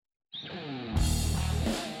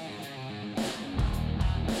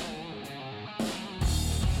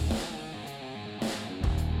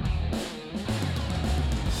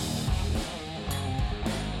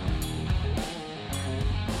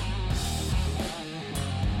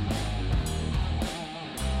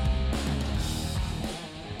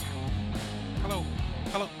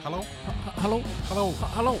Halló.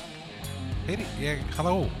 Heyri,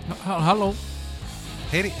 halló. Halló.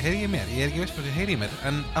 Heyri ég mér? Ég ekki viss hvað heyri ég mér,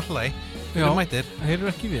 en alltaf, Já, mætir. heyrðu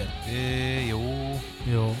ekki í þér?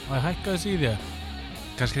 Jú, að hækka þess í þér.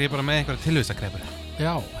 Kannski er ég bara með einhverja tilvistakrepur.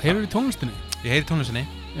 Já, heyrðu í tónlistinni? Ég heyri tónlistinni.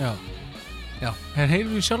 Já. Já. En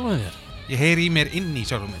heyrðu í sjálfum þér? Ég heyri í mér inn í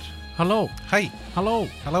sjálfum mér. Halló. Hæ. Halló.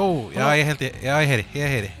 Já, ég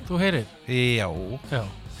heyri. Þú heyrir? Já.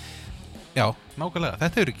 Já, nákvæmlega.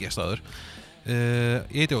 Þetta eru ekki að staður.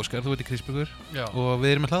 Ég heiti Óskar, þú heiti Kristbjörgur. Já. Og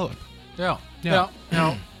við erum með hlaðvarp. Já.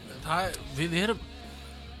 Við erum...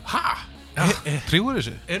 Trúir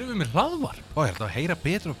þessu? Erum við með hlaðvarp? Ó, ég held að heyra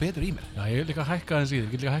betur og betur í mér. Já, ég vil líka hækka aðeins í þér.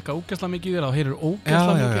 Ég vil líka hækka ógeðslega mikið í þér. Þá heyrir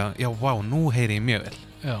ógeðslega mikið. Já, vá, nú heyri ég mjög vel.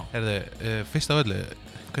 Já. Herðu, fyrst af öllu,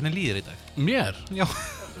 hvernig líður í dag? Mér? Já.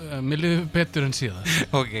 Mér líður betur en síðan.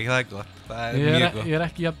 Ok, það er gott. Það er mjög gott. Ég er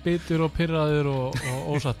ekki jafn bitur og pirraður og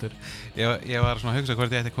ósattur. Ég var svona að hugsa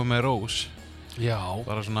hvort ég ætti að koma með rós. Já.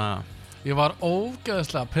 Bara svona... Ég var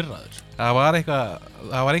ógeðslega pirraður. Það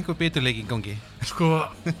var einhver biturleiki í gangi. Sko,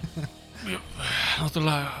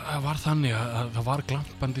 náttúrulega var þannig að það var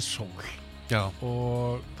glampandi sól. Já.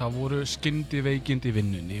 Og það voru skyndiveikindi í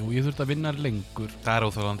vinnunni og ég þurfti að vinna lengur. Það er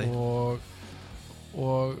óþolandi.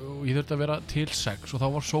 Og ég þurfti að vera til 6 og þá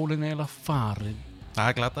var sólin eiginlega farin. Það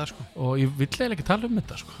er glatað, sko. Og ég vill eiginlega ekki tala um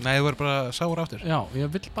þetta, sko. Nei, þú verður bara sár áttur. Já,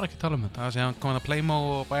 ég vill bara ekki tala um þetta. Það sé hann komin að Playmo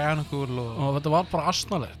og Bionicle og þetta var bara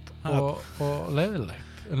asnalegt og leiðilegt.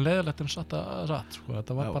 En leiðilegt en satt, sko.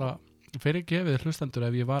 Þetta var bara fyrirgefið hlustendur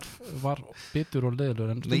ef ég var bitur og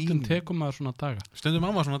leiðilegur. En stundum tekum maður svona daga. Stundum á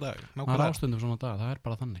maður svona dag. Það er ástundum svona daga, það er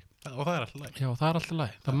bara þannig. Og það er alltaf læg. Já, það er alltaf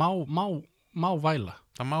læg. Það má væla.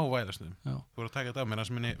 Það má væla stundum. Já. Þú voru að taka þetta af mér, það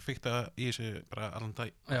sem minni fikta í þessu bara allan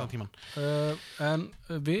tíman. En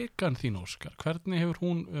vikan þín, Óskar, hvernig hefur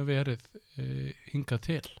hún verið hingað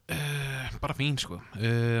til? Bara fín, sko.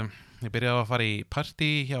 Ég byrjaði að fara í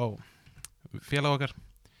partí hjá félag okkar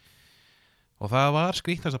og það var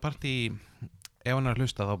skrítast partí ef hann er að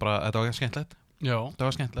hlusta þá bara, þetta var skemmtilegt. Já. Það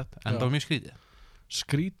var skemmtilegt, en það var mjög skrítið.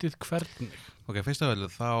 Skrítið hvernig? Ok, fyrst af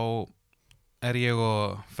öllu, þá er ég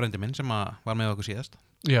og frendi minn sem var með okkur síðast.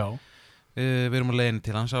 Já. Við erum á leiðinni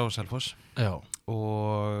til hans á Selfoss. Já.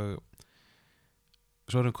 Og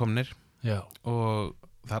svo erum við komnir. Já. Og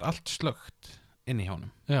það er allt slögt inni hjá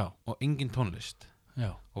honum. Já. Og engin tónlist.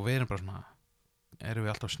 Já. Og við erum bara svona, erum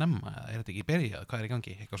við alltaf snemma eða er þetta ekki byrjað? Hvað er í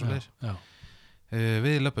gangi? Eitthvað svo leiðis. Já.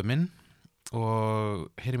 Við löpum inn og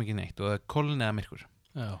heyrim ekki neitt og það er kóln eða myrkur.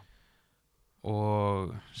 Já.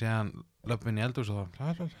 Og síðan löpum inn í eldhús og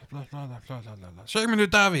þá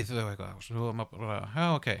Sigmundur Davíð og eitthvað og svo maður bara, já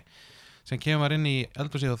ok sem kemur maður inn í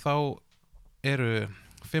eldhúsið og þá eru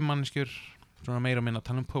 5 manneskjur svona meira og minna að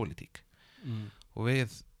tala um pólitík og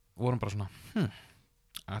við vorum bara svona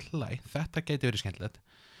alltaf, þetta gæti verið skemmtilegt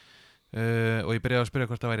og ég byrjaði að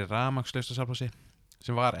spyrja hvort það væri rafmagnslaust á Selfossi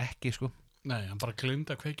sem var ekki, sko. Nei, hann bara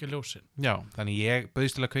gleymdi að kveikja ljósin. Já, þannig ég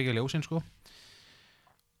bauðst til að kveikja ljósin, sko.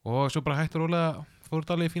 Og svo bara hægt og rólega fórum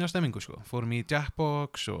þetta alveg í fína stemmingu, sko. Fórum í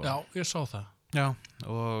Jackbox og... Já, ég sá það. Já,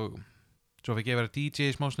 og svo fikk ég vera DJ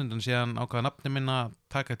í smá stund en síðan ákvaða nafni minn að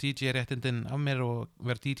taka DJ-réttindin af mér og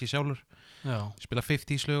vera DJ sjálfur. Já. Spila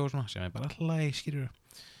 50s lög og svona, sem ég bara alltaf skýrur.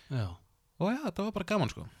 Já. Og já, þetta var bara gaman,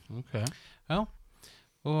 sko. Ok. Já.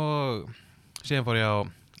 Og síðan fór ég á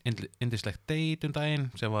yndislegt date daginn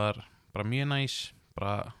sem var bara mjög næs,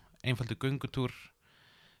 bara einfaldur göngutúr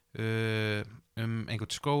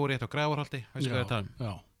einhvern skóg rétt á Grafarholti, veistu hvað ég tala um?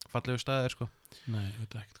 Já. Fallegu staðir, sko. Nei, ég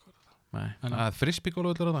veit ekkert hvað það. Nei, það er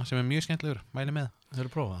frisbeególfvöllur þarna sem er mjög skemmtilegur, mæli með. Þeir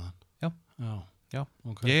eru prófað þann? Já. Já.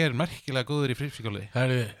 Okay. Ég er merkilega góður í frisbeególfi.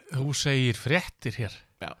 Herri, þú segir fréttir hér.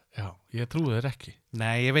 Já, ég trúi þér ekki.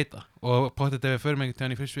 Nei, ég veit það. Og pottet ef við förum einhvern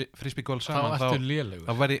tíðan í frisbeególf saman þá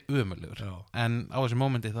verði ég ömurlegur. En á þessu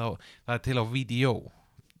mómenti þá það er til á vídeó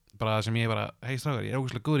bara sem ég bara, hei strákar, ég er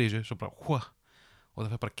ógeðslega góður í þessu svo bara, og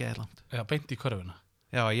það fer bara geðlangt. Já, beint í körfuna.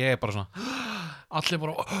 Já, ég er bara svona allir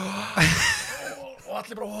bara og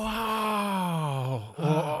allir bara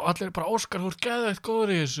og allir bara Óskar, þú ert geðveikt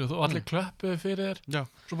góður í þessu og allir klöppuðu fyrir þér. Já.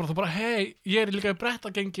 Svo bara þú bara, hei, ég er líka í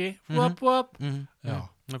brettagengi wap. Já,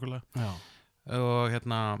 nákvæmlega. Já. Og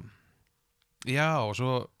já, og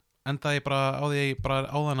svo endaði ég bara á því bara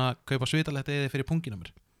áðan að kaupa svitalettiði fyrir pungina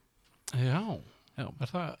mér. Já. Er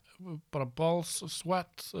það bara balls,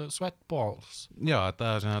 sweat balls? Já, þetta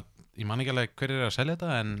er svona, ég man ekki alveg hver er að selja þetta,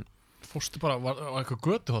 en... Fórstu bara, var eitthvað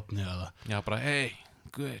götuhotni eða? Já, bara, hei,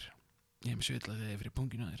 guður, ég hef með svitlaði fyrir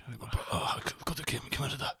punginu að þér. Hvað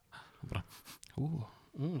kemur þetta? Bara,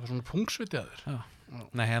 það er svona pungsviti að þér. Já.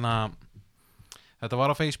 Nei, þetta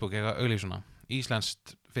var á Facebook, eitthvað auglýs svona, íslenskt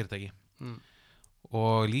fyrirtæki.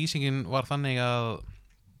 Og lýsingin var þannig að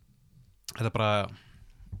þetta bara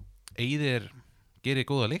gerir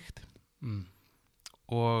góða lykt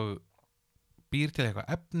og býr til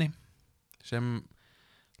eitthvað efni sem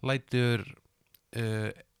lætur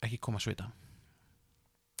ekki koma svita.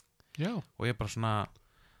 Já. Og ég bara svona,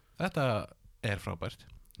 þetta frábært.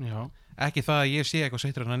 Já. Ekki það að ég sé eitthvað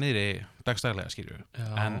sveitur hana niðri dagstaglega, skilju.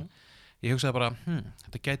 En ég hugsaði bara,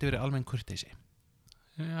 þetta gæti verið almenn kurteisi.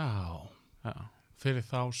 Já. Fyrir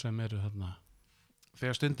þá sem eru þarna.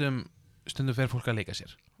 Þegar stundum fer fólk að leika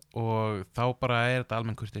sér og þá bara þetta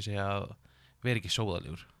almenn kurteisi að vera ekki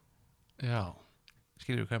sóðalegur. Já.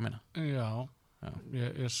 Skilju hvað ég meina? Já.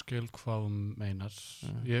 Ég skil hvað þú meinar.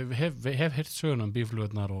 Ég hef heyrt söguna um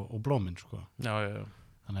býflugurnar og blómin, sko. Já.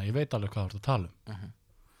 Þannig að ég veit alveg hvað þú ert að tala um.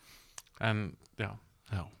 En, já.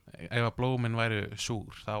 Ef að blómin væri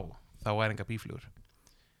súr, þá væri enga býflugur.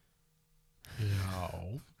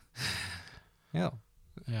 Já.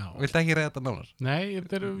 Viltu ekki ræða þetta nánar? Nei,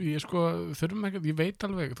 þurfum ekki, ég veit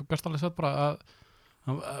alveg, þú gæst alveg sett bara að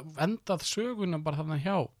endað söguna bara þarna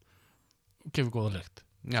hjá gefur góða lykt.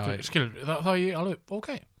 Skilur, þá er ég alveg, ok,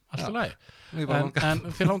 allt í lagi. En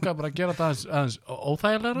þið langar bara að gera þetta aðeins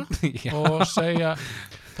óþægilegra og segja,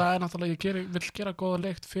 það er náttúrulega, ég vil gera góða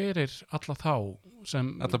lykt fyrir alla þá sem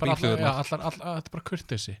alla bílflugurnar. Þetta er bara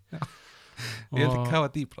kurteisi. Ég held að kafa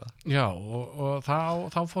dýpra. Já, og þá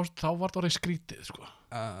var það orðið skrítið, sko.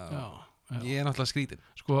 Ég náttúrulega skrítið.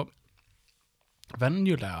 Sko,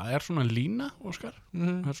 venjulega svona lína, Óskar.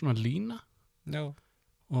 Það svona lína. Já.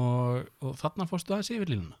 Og þarna fórstu aðeins yfir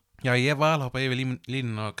línuna. Já, ég valhoppa yfir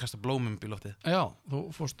línuna og kasta blómum í loftið. Já, þú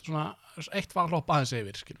fórst svona eitt valhopp aðeins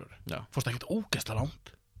yfir, skilur. Já. Fórst ekkert ógeðslega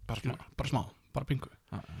langt. Bara smá, bara pingu.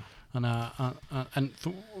 Þannig að, en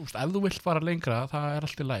þú, ef þú vilt fara lengra, það er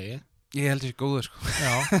allt í lagi. Ég held þessi góður, sko.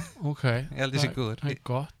 Já, ok. Ég held þessi góður. Það er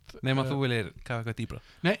gott. Nefn að þú viljir kafa eitthvað dýpra.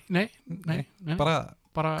 Nei.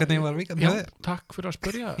 Bara hvernig var vikan hjá þér? Takk fyrir að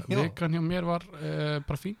spyrja. Vikan hjá mér var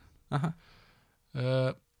bara fín.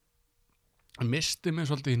 Misti mig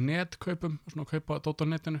svolítið í netkaupum, svona kaupa dót á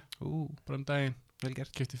netinu. Bara daginn. Vel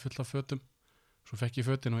gert. Keypti fullt af fötum. Svo fekk ég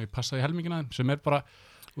fötin og ég passaði helmingin að þeim, sem er bara,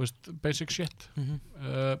 þú veist, basic shit.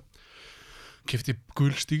 Keypti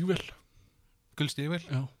gul stígvél. Gul stígvél?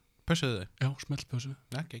 Já. Pössuðu þau? Já, smellpössuðu.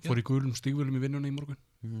 Fór í gulum stígvélum í vinnuna í morgun.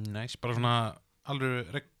 Næs, bara svona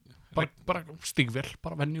alveg bara stígvél,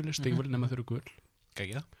 bara venjuleg stígvél nema þau eru gul.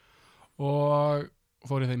 Gækja. Og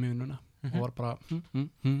fór í þeim í vinnuna og var bara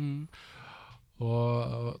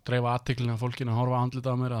og dreifa athyglinni af fólkinu að horfa að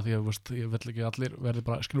andlita á mér af því að ég vill ekki allir verði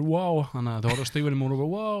bara skilur wow, þannig að þau horfa á stígvélum og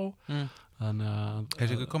wow. Þannig að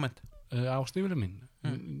Hefur ykkur komment? Á stígvélum mín?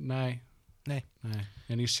 Nei.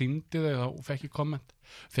 En ég sýndi þau, þá fekk ég komment.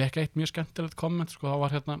 Fekk eitt mjög skemmtilegt komment, sko, þá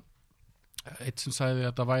var hérna eitt sem sagði að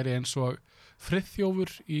þetta væri eins og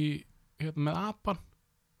Friðþjófur með apan.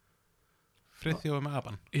 Friðþjófur með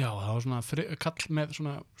apan? Já, það var svona kall með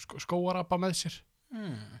svona skóarapa með sér.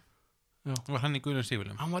 Var hann í gulum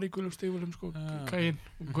stígvélum? Hann var í gulum stígvélum, sko, gæinn,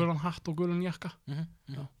 gulan hatt og gulan jakka.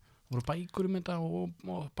 Já. Voru bækur þetta og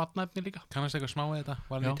barnaefni líka. Kannast eitthvað smá við þetta?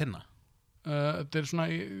 Var hann í tinna? Þetta er svona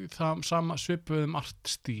í það sama svipuðum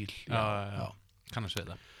artstíl. Já. Kannast við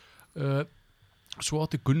þetta. Svo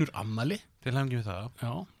átti Gunnur afmæli. Til hamingju með það.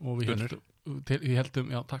 Já, og við heldum,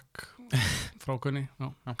 já, takk frá Gunni.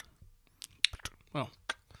 Já.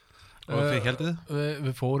 Og þið helduð?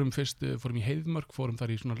 Við fórum í Heiðmörk, fórum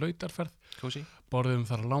þar í svona lautarferð. Kósi. Borðum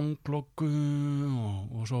þar langloku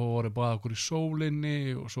og svo voru báða okkur í sólinni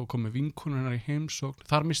og svo komu vinkonurnar í heimsókn.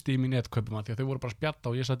 Þar misti ég mín netkaupum að því að þau voru bara að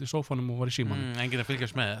spjatta og ég satt í sófanum og var í símanum. Enginn að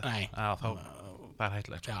fylgjast með? Nei. Já, þá það er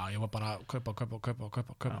hættilegt. Já, ég var bara að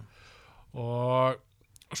kaupa.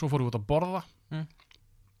 Og svo fórum við út að borða.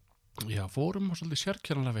 Já, fórum á svolítið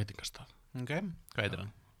sérkennilega veitingastað. Ok, hvað heitir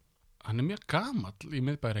hann? Hann er mjög gamall í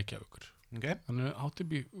miðbæ Reykjavíkur. Okay. Hann er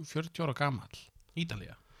áttið 40 ára gamall.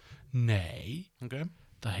 Ítalía? Nei. Okay.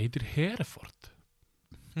 Það heitir Hereford.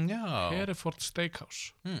 Já. Hereford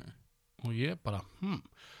Steakhouse. Og ég bara,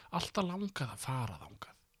 alltaf langað að fara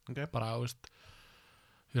þangað. Okay. Bara, veist,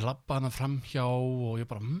 ég labbaði hana framhjá og ég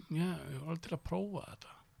bara, ég var alveg til að prófa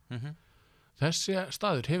þetta. Þessi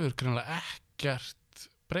staður hefur greinilega ekkert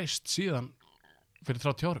breyst síðan fyrir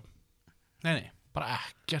 30 árum. Nei. Bara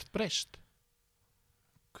ekkert breyst.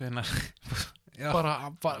 Hvenær?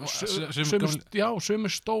 Bara sömu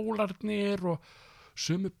stólarnir og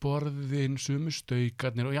sömu borðin, sömu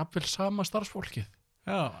staukarnir og jafnvel sama starfsfólkið.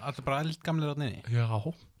 Já, allir bara eldgamlir á niður. Já,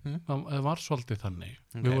 það var svolítið þannig.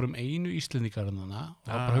 Okay. Við vorum einu Íslendingar þarna og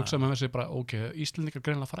það bara hugsaði með þessi bara, ok, Íslendingar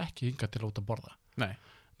greinilega fara ekki hingað til að út að borða. Nei,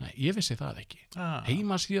 ég vissi það ekki.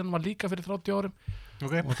 Heimasíðan var líka fyrir 30 árum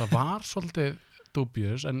og það var svolítið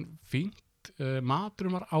dubious en fínt sagt,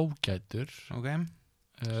 maturum var ágætur.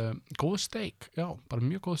 Góð steik, já, bara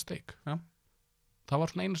mjög góð steik. Já. Það var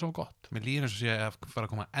svona einu sem var gott. Mér líður eins og sé að fara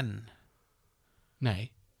að koma enn.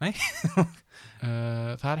 Nei.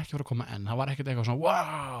 Það er ekki að fara að koma enn. Það var ekkert eitthvað svona,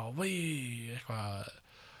 wow, eitthvað.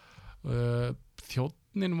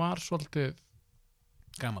 Þjónninn var svolítið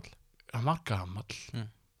gamall. Hann var gamall.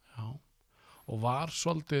 Já. Og var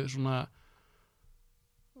svolítið svona,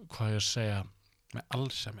 hvað ég að segja, með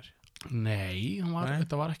Alzheimer. Nei,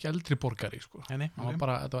 þetta var ekki eldri borgari sko. Þetta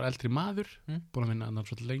var eldri maður, búin að vinna annar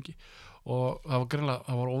svolítið lengi, og það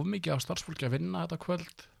var ofmikið af starfsfólki að vinna þetta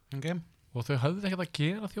kvöld. Og þau höfðu ekkert að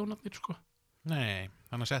gera þjónarnir sko. Nei,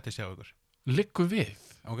 þannig að settist hjá ykkur. Liggu við.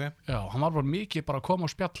 Já, hann var bara mikið bara að koma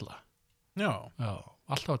og spjalla. Já,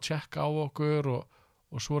 alltaf að tjekka á okkur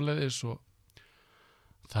og svoleiðis, og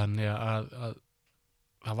þannig að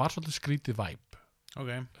það var svolítið skrítið væp.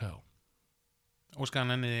 Já. Óskaði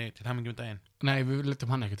hann henni til hamingju daginn? Nei, við letum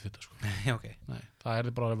hann ekkert vita sko. Nei, það er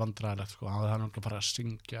bara vandræðilegt sko. Hann er náttúrulega bara að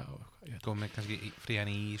syngja komið kannski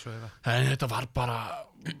frían í svo eða? En þetta var bara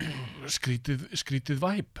skrítið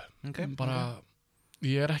væp. Bara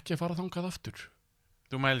ég er ekki að fara þangað aftur.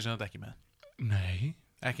 Þú mælir sem þetta ekki með? Nei.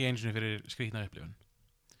 Ekki einu sinni fyrir skrítna upplifun?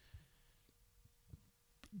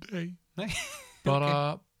 Nei.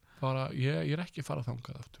 bara ég er ekki að fara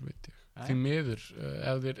þangað aftur, veit ég. Því miður,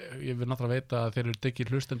 ég vil náttúrulega veita að þeir eru diggir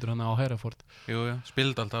hlustendur hann á Hereford. Jú,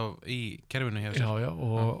 spild alltaf í kerfinu hjá sér. Já,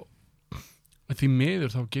 og því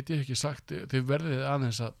miður þá get ég ekki sagt, þið verðið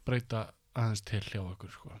aðeins að breyta aðeins til hjá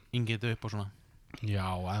okkur sko. Ingið upp og svona? Já,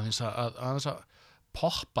 aðeins að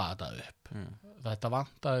poppa þetta upp. Þetta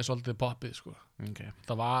vantaði svolítið poppið sko.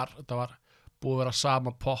 Þetta var búið að vera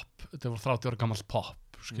sama pop, þetta var 30 ára gammalt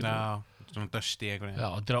pop. Já, svona dusty einhvern veginn.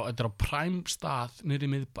 Já, þetta er á prime stað niður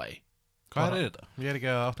í miðbæ. Hvað er þetta? Ég er ekki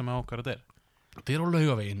að átta mig á hvað þetta er. Þetta er á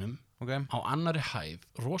Laugaveginum, á annarri hæð,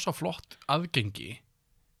 rosa flott aðgengi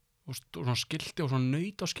og svona skilti og svona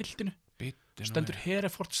naut á skiltinu. Stendur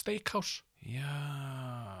Hereford Steakhouse. Já.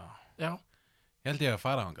 Ég held ég að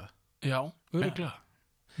fara þangað. Já, örugglega.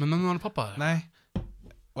 Með mömmu og pappa? Nei,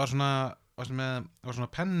 var svona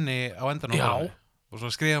penni á endan Já. Og svo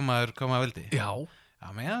skrifa maður hvað maður vildi. Já,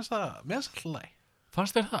 mér finnst það alltaf læg.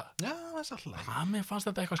 Fannst þér það? Já, mér finnst alltaf læg. Mér fannst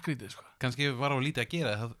þetta eitthvað skrítið sko. Kannski var á lítið að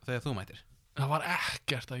gera þegar þú mættir. Það var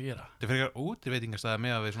ekkert að gera. Þetta fyrir eitthvað út í veitingastæði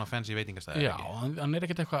með að við svona fancy veitingastæði. Já, hann er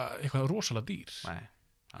ekkert eitthvað rosalega dýr. Nei.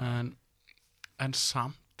 En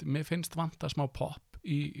samt, mér finnst vanta smá pop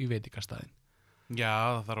í veitingastæðin. Já,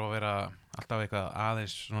 það þarf að vera alltaf eitthvað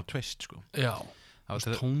aðeins svona twist sko. Já,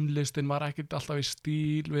 tónlistin var ekkert alltaf í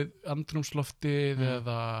stíl við andrúmsloftið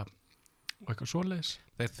eða eitthvað svoleiðis.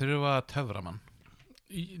 Þeir þurfa að töfra mann.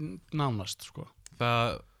 Nánast sko.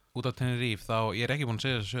 Það, út af Tenerife, þá ég er ekki búin að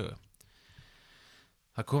segja þessu sögu.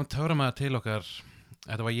 Það kom töframaður til okkar.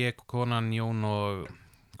 Þetta var ég, konan Jón og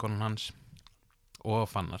konan hans og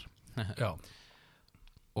Fannar. Já.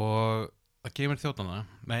 Og það kemur þjóttana,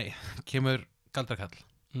 kemur galdrakall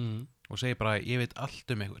og segir bara, ég veit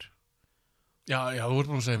allt um ykkur. Já, þú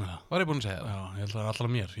ert búin að segja mér það. Var ég búin að segja það? Já, ég held að það er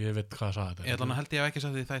allra mér, ég veit hvað það sagði þetta. Ég held ég hef ekki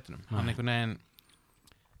sagt því í þættinum. Hann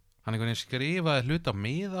einhvern veginn skrifaði hlut á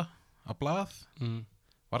miða á blað.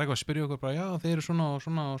 Var eitthvað að spyrja okkur bara, já, þeir eru svona og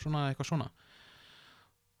svona og svona, eitthvað svona.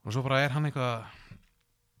 Og svo bara er hann eitthvað,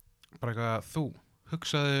 þú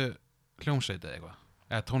hugsaðu hljómsveit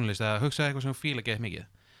eða tónlist eða hugsaðu eitthvað sem þú fíla gett mikið.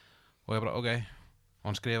 Og ég bara, ok, og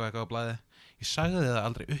hann skrifaði eitthvað á blaði. Ég sagði það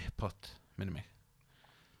aldrei upphátt, minni mig.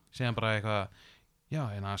 Síðan bara eitthvað, já,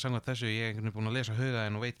 samkvæmt þessu, ég er einhvern veginn búin að lesa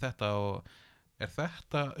hugaðinn og veit þetta og er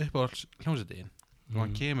þetta uppáhalds hljómsveitin? Og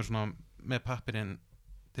hann kemur svona með pappirinn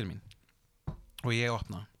til mín og ég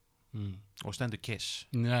opna og stendur Kiss.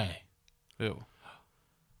 Nei. Jú.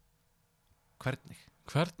 Hvernig?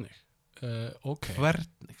 Ok.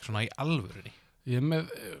 Hvernig, svona í alvörunni? Ég er með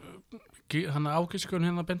hann ákvískunum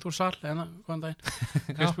hérna bent úr sal hvaðan daginn.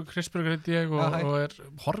 Krispurgur heit ég og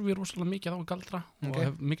horfi rosalega mikið á galdra og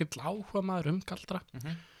hef mikill áhuga maður galdra.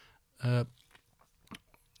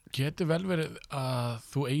 Getur vel verið að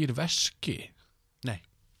þú eigir veski? Nei.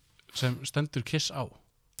 Sem stendur Kiss á?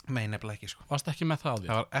 Nei, nefnilega ekki sko. Varst ekki með það á því?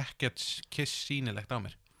 Það var ekkert Kiss sýnilegt á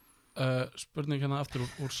mér. Spurning hérna aftur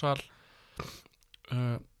úr sal.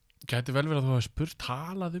 Gæti vel verið að þú hefði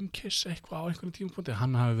talað Kiss eitthvað á einhverjum tímapunkti.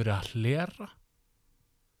 Hann hafi verið að hlera?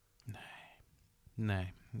 Nei.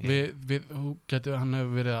 Hann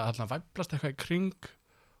hefur verið að allan væplast eitthvað í kring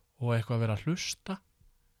og eitthvað að vera að hlusta?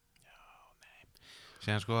 Já, nei.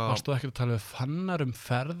 Síðan sko... Varstu ekki að tala við Fannar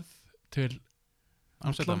ferð til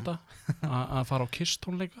Amsterdam að fara á Kiss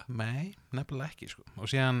tónleika? Nei, nefnilega ekki sko. Og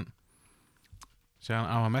síðan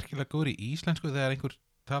hann var merkilega góður í íslensku þegar einhver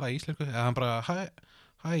tala íslensku eða hann bara, hæ,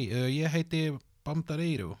 ég heiti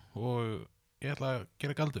Bandaríru og ég ætla að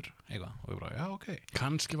gera galdur eitthvað og ég bara, já, ok.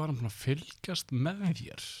 Kannski var hann búin að fylgjast með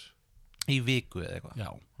þér í viku eða eitthvað. Já.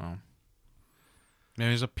 Mér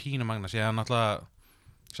finnst það pínu magna síðan náttúrulega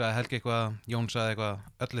sagði Helgi eitthvað, Jón sagði eitthvað,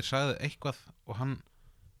 allir sagði eitthvað og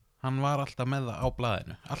hann var alltaf með það á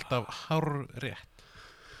blaðinu, alltaf hárrétt.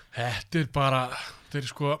 Þetta er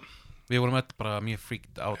sko Við vorum öll bara mjög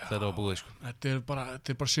freaked out þetta var búið sko. Þetta er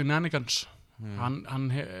bara shenanigans. Hann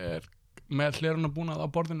er með hlerunarbúnað á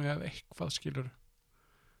borðinu eða eitthvað skilur.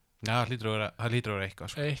 Já, það hlýtur að vera eitthvað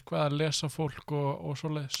sko. Eitthvað að lesa fólk og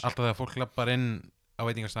svoleiðis. Alltaf þegar fólk lappar inn á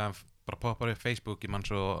veitingastæðan bara poppar upp Facebook í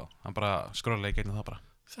manns og hann bara skrolla í gegnum það bara.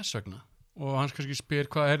 Þess vegna. Og hann kannski spyr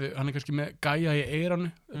hann er kannski með gæja í eyranu,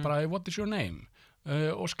 bara what is your name?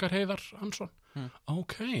 Óskar Heiðar Hansson.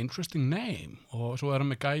 Ok, interesting name. Og svo er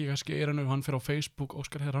hann með gæja kannski í eyranu og hann fyrir á Facebook,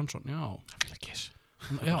 Óskar Heiðar Hansson. Já. Hann vil að Kiss.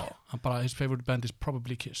 Já, hann bara, his favorite band is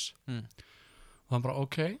probably Kiss. Og hann bara,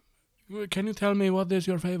 ok, can you tell me what is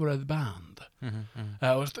your favorite band?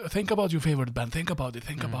 Think about your favorite band, think about it.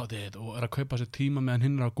 Og er að kaupa sér tíma meðan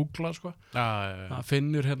hinn er að googla, sko. Það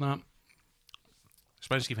finnur hérna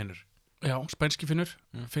Spænski finnur. Já, spænski finnur.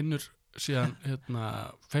 Finnur síðan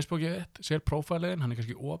Facebookið þitt, sér prófæliðin, hann er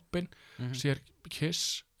kannski opinn, sér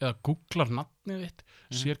Kiss eða googlar nafnið þitt,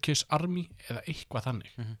 sér Kiss Army eða eitthvað þannig.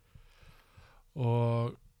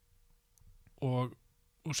 Og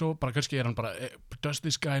svo bara kannski er hann bara does he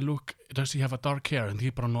have a dark hair and he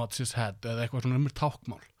bara nods his head eða eitthvað svona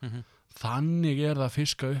tákmál. Þannig er það að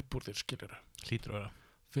fiska upp úr þér, skilur. Hlýtur að vera.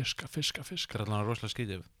 Fiska. Það er allavega rosalega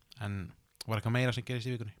skrítið en var eitthvað meira sem gerist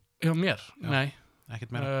í vikunni? Já, mér? Já. Nei.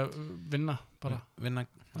 Ekkert meira? Vinna, bara. Vinna,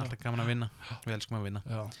 alltaf gaman að vinna. Við elskum að vinna.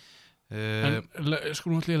 Já. En sko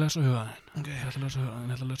nú ætla ég að lesa hugaðin. Ok. Ég ætla að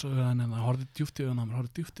lesa hugaðin en það horfði djúpt í augun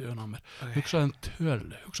á mér. Okay. Hugsaðu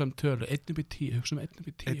um tölu. 1 upp í 10. Hugsa um 1 upp í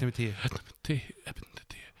 10. 1 upp í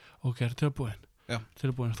 10. Ok, er tilbúin? Já.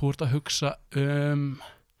 Tilbúin. Þú ert að hugsa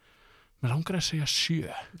mér langar að segja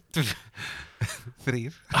 7. 3.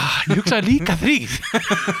 Ég hugsaði líka 3.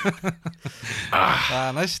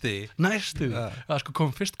 Næstu.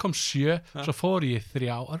 Fyrst kom 7, svo fór ég 3,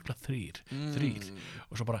 örgulega 3.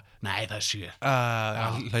 Og svo bara, nei, það er 7.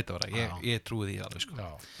 Hlaut að vera, ég trúi því alveg sko.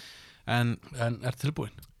 En er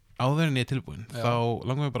tilbúin? Áður en ég er tilbúin, þá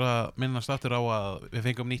langum við bara að minnast aftur á að við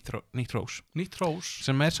fengum nýtt hrós. Nýtt hrós?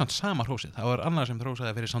 Sem er samt sama hrósið, það var annar sem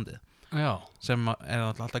hrósaði fyrir Sandið. Já. Sem er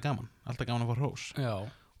alltaf gaman að fá hrós. Já.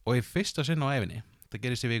 Og í fyrsta sinn á ævinni, það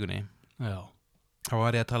gerist í vikunni. Já. Þá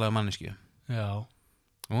var ég að tala um manneskju. Já.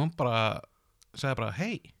 Og hún sagði bara,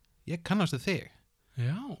 hei, ég kannastu þig.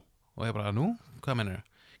 Já. Og ég bara, nú, hvað mennur?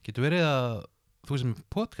 Getur verið að þú sem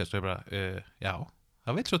podcast? Og ég bara, já.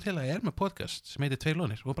 Það vil svo til að ég er með podcast sem heitir 2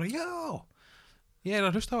 lónir. Og bara, já, ég er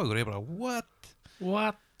að hlusta á ykkur. Og ég bara,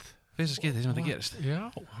 what? Fyrsta skipti sem þetta gerist. Já,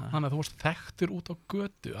 þannig að þú varst þekktur út á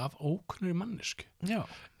götu af ókunnuri mannesku. Já.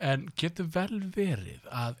 En getur vel verið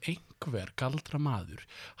að einhver galdra maður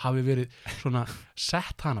hafi verið svona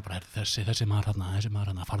sett hana bara, þessi maður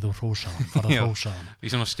hana, farðu og hrósa hann. Í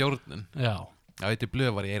svona stjórnun. Já. Já, þetta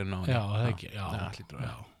blöð var í eyrinu á hann. Já, það ekki.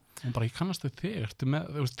 Já. Hún bara, ég kannast þau þig,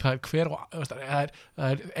 það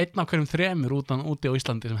er 1 af hverjum 3 úti á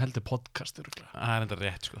Íslandi sem heldur podcastur. Það er enda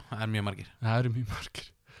rétt, sko. Það er mjög margir.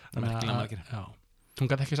 Merkilega margir. Já.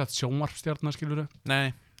 Hún gæti ekki sagt sjónvarpstjarnar, skilurðu?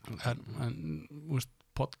 Nei. En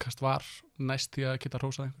podcast var næst í að geta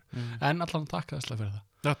hrósað einhver. En allan takk aðeinslega fyrir það.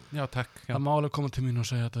 Já, takk. Já. Það má alveg koma til mín og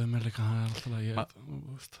segja þetta mér líka, það er alltaf að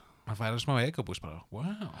maður færi smá egobús bara.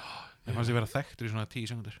 Wow. Ég fannst ég vera þekktur í svona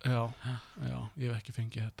 10 sekundur. Já, ég hef ekki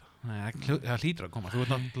fengið þetta. Nei, það hlýtur að koma. Þú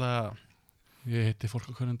ert náttúrulega... Ég hitti fólk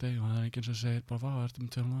á hverjum deg og það er enginn sem segir bara, hvað, ertu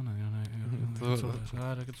með 2 mánuði? Það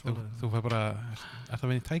er ekkert svoleiðis. Þú fær bara, er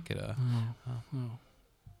það vinni tækir eða? Já.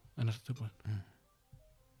 En ertu tilbúin?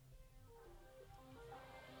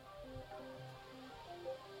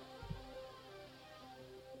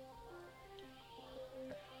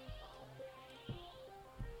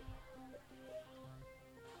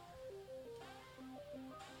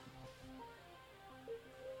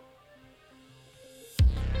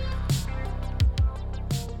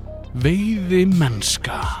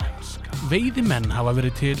 Veiðimennska. Veiðimenn hafa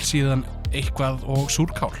verið til síðan eitthvað og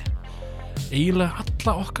súrkál. Eiginlega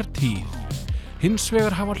alla okkar tíð. Hins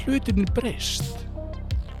vegar hafa hlutirnir breyst.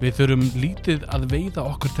 Við þurfum lítið að veiða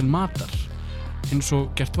okkur til matar, eins og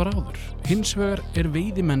gert var áður. Hins vegar er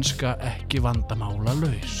veiðimennska ekki vandamála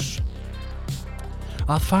laus.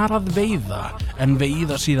 Að fara að veiða en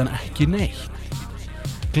veiða síðan ekki neitt.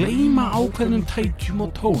 Gleyma ákveðnum tækjum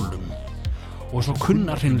og tólum. Og svo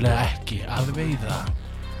kunna hreinlega ekki að veiða.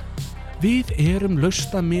 Við erum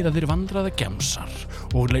lausnamiðaðir vandræða gemsar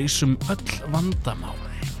og leysum öll vandamál.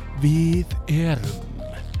 Við erum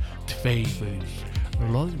tveir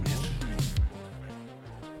loðnir.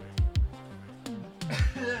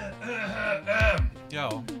 Já,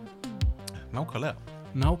 nákvæmlega.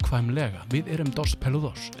 Nákvæmlega, við erum Dos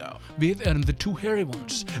Peludos. Já. Við erum The Two Hairy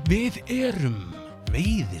Ones. Við erum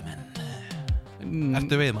Veiðimenn.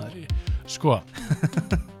 Ertu veiðmaður? Sko,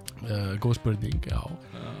 góð spurning, já.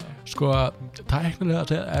 Sko, tæknilega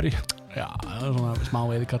er ég, já, það er svona smá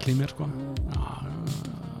veiðikall í mér, sko.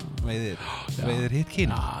 Veiðir hitt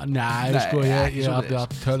kyn? Nei, sko, ég hafði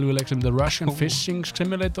að tölvuleik sem The Russian Fishing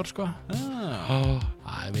Simulator, sko.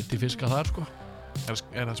 Ég veit ég fiska þar, sko.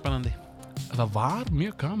 Er það spennandi? Það var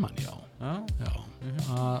mjög gaman, já.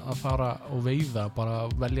 Að fara og veiða, bara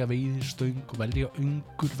velja veiðistöng, velja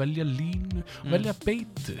öngur, velja línu, velja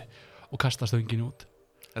beitu og kasta stöngin út.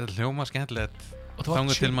 Þetta hljóma skemmtilegt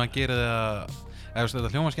þangur til maður gera það,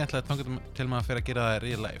 þetta hljóma skemmtilegt þangur til maður fyrir að gera það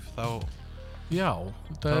real life, þá... Já,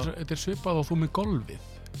 þetta er svipað og þú með golfið.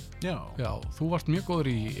 Já, þú varst mjög góður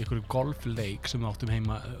í einhverju golfleik sem þú áttir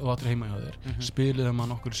heima hjá þér, spiliðum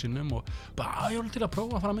hann okkur sinnum og bara, ég vil til að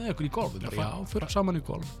prófa að fara með ykkur í golf. Já, fyrir saman í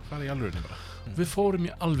golf. Fara í alvörunni bara. Við fórum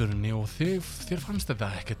í alvörunni og þér fannst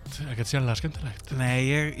þetta ekkert sérlega skemmtilegt.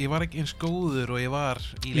 Nei, ég var ekki eins góður og ég var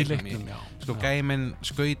í leiknum. Sko, gæi minn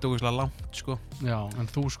skaut ógeðslega langt, sko. Já, en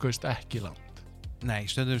þú skaust ekki langt. Nei,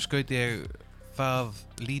 stundum skaut ég það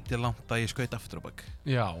lítið langt að ég skaut aftur á bak.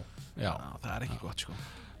 Já. Það er ekki gott, sko.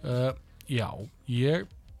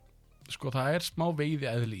 Sko, það er smá veiði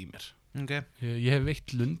eðli í mér. Okay. Ég hef veitt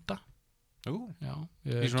lunda. Já.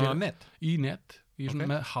 Í svona net? Í net, svona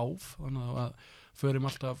með háf, þannig að förum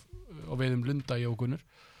alltaf og veiðum lunda í Gunnur.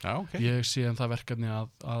 Já, ok. Ég sé það verkefni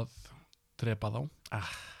að drepa þá.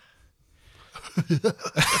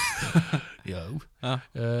 Já.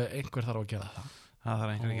 Einhver þarf að gera það. Það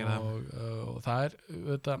þarf einhver að gera það. Og það er,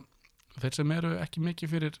 þetta... Þeir sem eru ekki mikið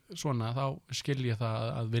fyrir svona, þá skil ég það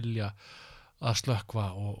að vilja að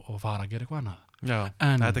slökkva og fara að gera eitthvað annað. Já,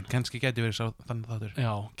 en þetta kannski gæti verið þannig þáttur.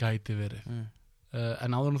 Já, gæti verið.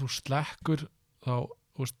 En áður en þú slekkur, þá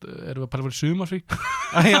erum við bara verið sumarfrí.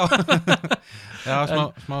 Já,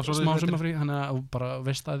 smá sumarfrí, þannig að bara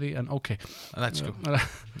veist að því, en ok. Let's go.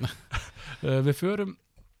 Við förum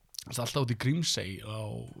alltaf út í Grímsey á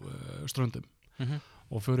Ströndum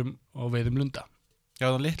og förum og veiðum lunda. Já,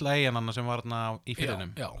 það litla eigin annað sem var þarna í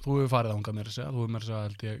fyrrinum. Já, þú hefur farið ánga mér að segja. Þú hefur mér að segja,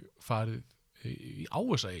 held ég, farið í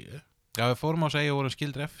Áesægi. Já, við fórum á Sægi og vorum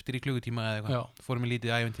skildir eftir í klukkutíma eða eitthvað. Fórum í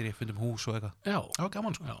lítið æventýri, fundum hús og eitthvað. Já. Það var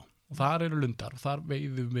gaman, sko. Já, og þar eru lundar. Þar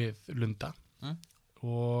veiðum við lunda.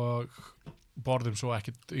 Og borðum svo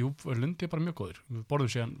ekkert... Jú, lundi er bara mjög góður. Við borðum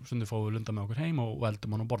síðan, stundum fáum við lunda með okkur heim og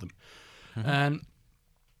veldum hann og borðum. En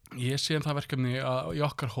ég sé það verkefni að í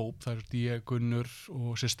okkar hóp, það er ég, Gunnur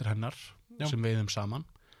og systir hennar sem veiðum saman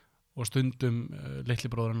og stundum litli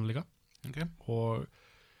bróðurinn líka. Okay. Og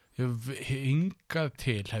hingað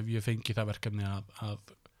til hef ég fengið það verkefni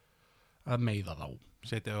að meiða þá.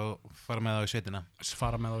 Setja og fara með þá í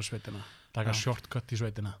sveitina. Taka shortcut í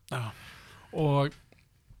sveitina.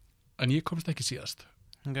 En ég komst ekki síðast.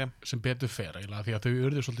 Okay. Sem betur fer eiginlega, því að þau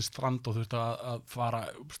urðu svolítið strand og þurftu að fara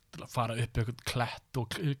upp eitthvað klett og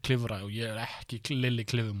klifra og ég er ekki lilli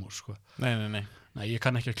klifumús, sko. Nei, ég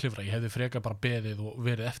kann ekki að klifra, ég hefði frekar bara beðið og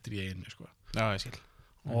verið eftir í einu, sko. Já, ég skil.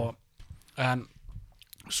 En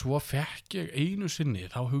svo fekk ég einu sinni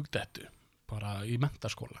þá hugdettu bara í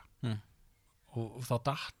menntaskóla og þá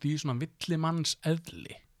datt í svona villimanns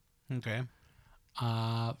eðli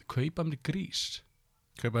að kaupa mér grís.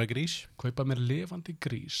 Kaupa mér lifandi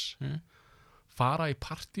grís. Fara í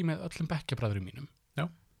partí með öllum bekkjabræðurum mínum. Já.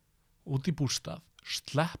 Út í bústað,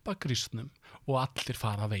 sleppa grísnum og allir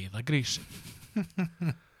fara að veiða grísin.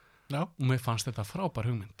 Já. Og mér fannst þetta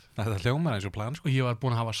frábær hugmynd. Þetta hljómar eins og plan, sko. Og ég var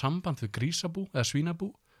búin að hafa samband við grísabú eða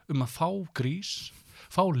svínabú að fá grís,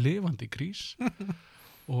 fá lifandi grís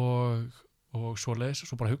og svoleiðis,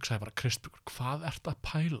 svo bara hugsaði bara Kristbjörgur, hvað ert að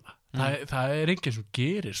pæla? Það er enginn sem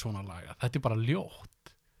gerir svona laga. Þetta er bara ljótt.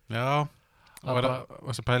 Já, og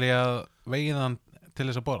varst að pæli að veiðan til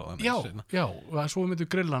þess að borða þannig. Já, og svo myndum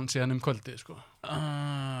við grillan síðan kvöldið, sko.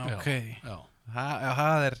 Ok. Já.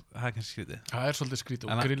 Það er kannski skrítið. Það er svolítið skrítið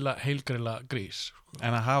og heilgrilla grís, sko.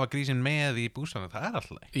 En að hafa grísin með í bústanum, það er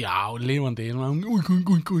alltaf. Já, lifandi.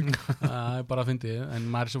 Það er bara að fyndið, en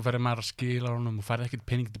maður svo ferði maður að skila honum og færði ekkert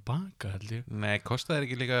pening tilbaka, held ég. Nei, kostaði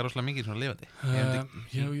ekki líka rosalega mikið svona lifandi?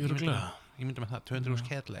 Ég er glæð. Ég myndi með það, 200.000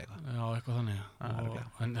 kettle eitthvað. Já, eitthvað þannig.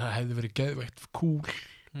 En það hefði verið geðveikt cool.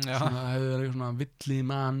 Það hefði verið svona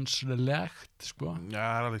villimannslegt, sko. Já,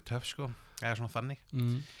 það er alveg töff, sko. Það er svona þannig.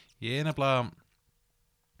 Ég er nefnilega,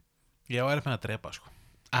 Ég var með að drepa, sko.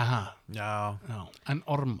 Aha. Já. En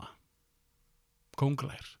orma?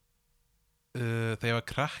 Kónglær? Þegar ég var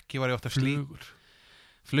krakki var ég ofta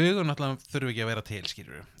Flugur náttúrulega þurfi ekki að vera til,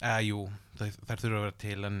 skilur. Jú, þær þurfi að vera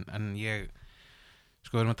til, en ég,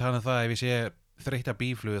 sko, við erum að tala um það, ef ég sé þreytta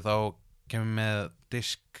býflugu þá kemur með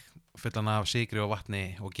disk fullan af sykri og vatni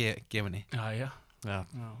og gefinni. Já.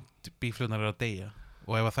 Býflugurnar eru að deyja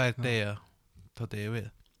og ef það deyja, þá deyja við.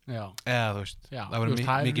 Já. Eða, þú veist, það verður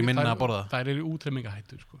mikið minna að borða. Þær eru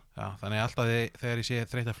útrýmingahættur, sko. Já, þannig alltaf þegar ég sé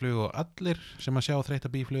þreytta flugu og allir sem að sjá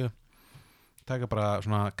þreytta býflugu taka bara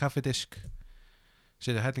svona kaffidisk,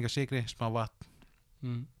 setja hellinga sykri, smá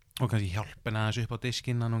vatn og kannski hjálpina þessu upp á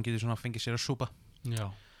diskinn að hún getur svona að fengið sér að súpa. Já.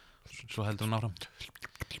 Svo heldur hún áfram.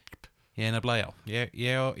 Ég er nefnilega,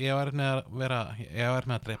 ég var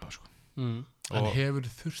með að drepa, sko. En hefur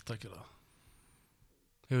þú þurft að gera það?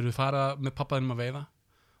 Hefur þú farað með pappaðinum að veiða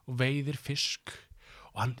og veiðir fisk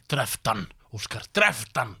og hann dreftan, Óskar,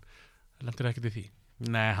 dreftan. Lendir ekkert í því?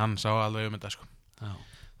 Nei, hann sá alveg þetta, sko. Já.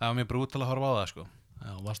 Það var mjög brútal að horfa á það, sko.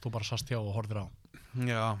 Já, varst þú bara sast hjá og horfir á?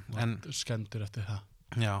 Já, en skemmtur eftir það.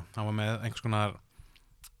 Já, hann var með einhvers konar,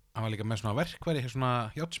 hann var líka með svona verkværi, svona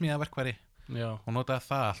járnsmíða verkværi. Já. Og notaði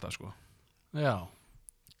það alltaf, sko. Já.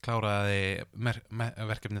 Kláraði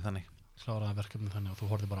verkefnið þannig. Og þú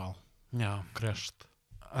horfir bara á. Já. Krest.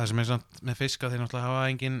 Það sem samt með fiska, þeir náttúrulega hafa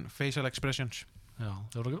engin facial expressions. Já,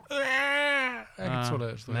 þeir voru ekkert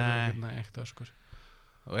svoleiðis. Nei, ekkert öskur.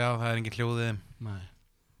 Og já, það engin hljóðið. Nei.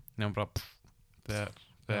 Nefnum bara þegar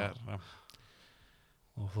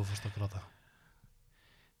og þú fórst að gráta.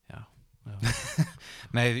 Já.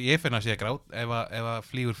 Nei, ég finn að sé að grát ef að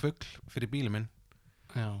flýgur fugl fyrir bílum minn.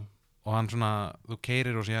 Já. Og hann svona, þú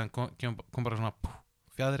keyrir og síðan kom bara svona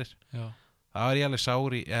fjæðrir. Já. Það var ég alveg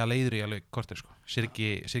sári, eða leiður ég alveg korter, sko.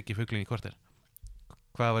 Syrgi fuglinn í korter.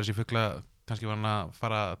 Hvað var þessi fugla, kannski var hann að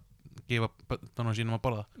fara að gefa börnunum sínum að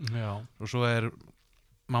borða. Já. Og svo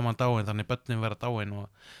mamman dáin, þannig börnin vera dáin og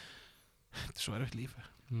svo erfitt líf.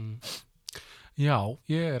 Já,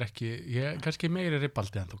 ég kannski meiri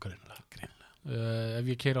ribaldi en þú greinilega. Ef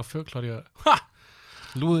ég keyri á fugl var ég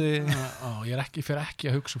lúði. Ég fer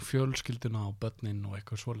ekki að hugsa fjölskylduna og börnin og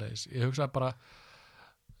eitthvað svoleiðis. Ég hugsaði bara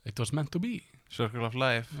it was meant to be. Circle of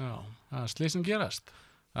life. Já, slísum gerast.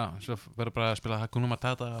 Já, svo verður bara að spila Hakuna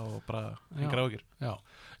Matata og bara engar áhyggjur. Já,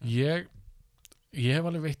 ég hef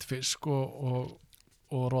alveg veitt fisk og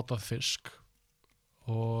rotað fisk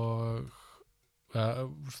og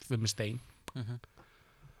við með stein.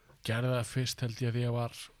 Gerði það fyrst held ég að ég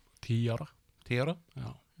var 10 ára. 10 ára? Já.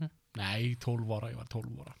 Nei, 12 ára, ég var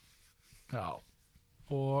 12 ára. Já.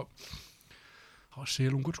 Og það var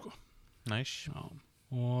silungur, sko. Nice. Já.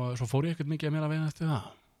 Og svo fór ég ekkert mikið að mér að veiða eftir það.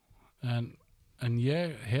 En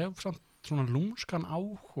ég hef samt svona lúmskan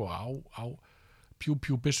áhuga á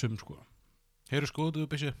pjú-byssum, sko. Hefur þú skotið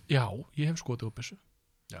úr byssu? Já, ég hef skotið úr byssu.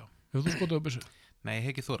 Já. Hefur þú skotið úr byssu? Nei, ég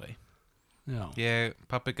hef ekki þóraði. Já.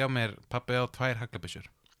 Pabbi á 2 haglabyssur.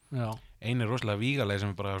 Já. Ein rosalega vígaleg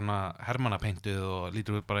sem bara svona hermannapeintuð og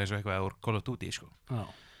lítur út bara eins og eitthvað úr Call of Duty, sko. Já.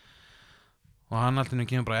 Og hann alltaf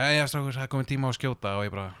kemur bara, já, strákur, það er komið tíma á að skjóta og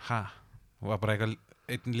ég bara, og var bara eitthvað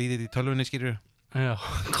einn lítið í tölvunni, skilur. Já,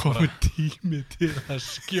 komið tími til að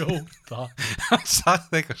skjóta. Hann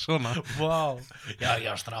sagði eitthvað svona. Vá.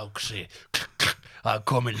 Já, stráksi. Það er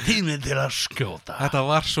komin tími til að skjóta. Þetta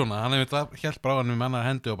var svona, hann hélt bara á hann með annar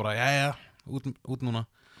hendi og bara, já, út núna.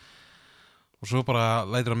 Og svo bara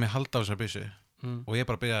lætur hann mig halda á þessar byssu og ég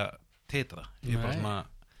bara byrja að titra. Ég bara svona,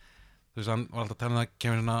 þú veist, hann var alltaf að tala um það,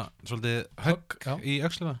 kemur svona svolítið högg í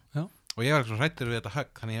öxluna. Já. Og ég var eitthvað hræddur við þetta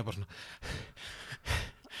högg, þannig ég bara svona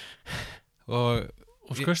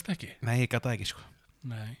og skust ekki? Nei, ég gat það ekki, sko.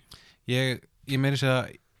 Nei. Ég meiri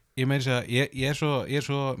segja, ég er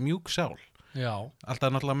svo mjúk sál. Já.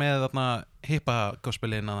 Alltaf náttúrulega með þarna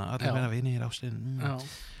hippa-gospelin allir meina vinir ástin. Já.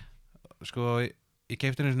 Sko, ég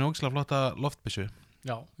keypti einu svona ógeðslega flotta loftbyssu.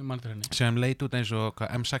 Já, ég man eftir henni. Sem leit út eins og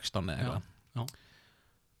M16 eða eitthvað. Já.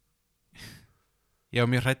 Ég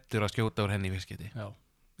var mjög hræddur að skjóta úr henni í fiskiti. Já,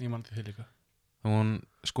 ég man eftir þið líka. Hún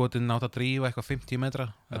skotið nátt að drífa eitthvað 50 metra.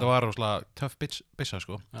 Þetta var rosalega töff byssa,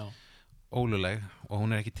 sko. Já. Óluleg og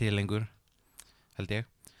hún er ekki til lengur, held ég.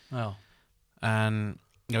 Já. En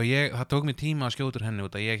já, það tók mér tíma að skjóta úr henni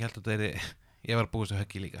út að ég held að ég var búist að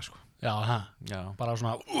höggi líka, sko. Já, Já. Bara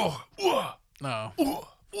svona Já.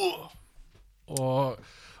 Og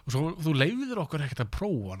svo þú leifðir okkur ekkert að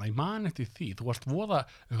prófa hana, ég man eftir því, þú varst voða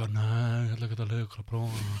eitthvað, nei, ég ætla ekkert að leika að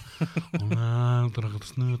prófa hana og nei, þetta er ekkert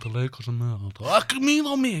að snuða að leika sem með þetta, ekki mýð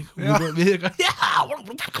á mig við eitthvað,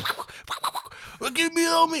 ekki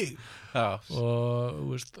mýð á mig. Já. Og þú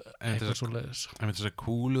veist, eitthvað svo leiðis Það myndi þess að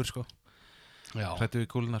kúlur, sko. Já. Hrættu við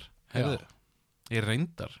kúlunar. heyrðu, ég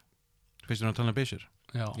reyndar fyrst að tala byssur.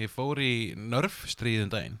 Ég fór í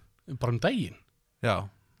Nerf-stríðum daginn. Bara daginn? Já,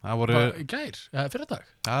 það voru... Bara í gær, fyrir dag?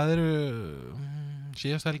 Það eru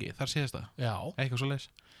síðasta helgi, þar síðasta. Já. Eitthvað svo leis.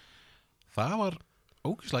 Það var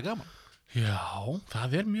ógeðslega gaman. Já,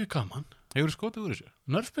 það mjög gaman. Hefurðu skotið úr þessu?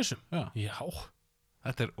 Nerf-byssum? Já.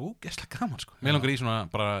 Þetta ógeðslega gaman, sko. Mér langar í svona,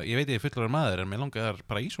 bara, ég veit ég fullorðin maður, en mér langar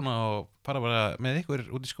bara í svona og fara bara með ykkur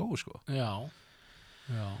út í skói, sko. Já,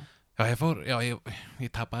 ég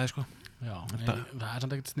tapaði, sko. Já, það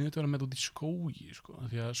samt ekkert sniðugt að vera með út í skógi, sko,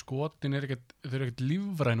 því að skotin þau eru ekkert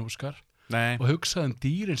lífræn úskar. Nei. Og hugsaði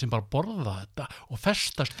dýrin sem bara borða þetta og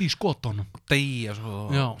festast í skotunum. Deyja,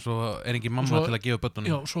 svo ekki mamma til að gefa börnunum.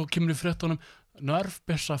 Já, svo kemur við fréttunum,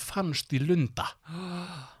 Nerf-byssa fannst í lunda,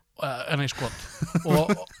 en í skot.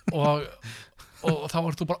 Og þá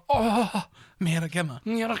varst þú bara, mér að kenna.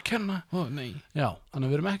 Nei. Já, þannig að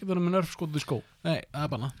við erum ekkert verið með Nerf-skot í skó. Nei, það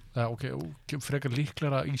bara. Ok, frekar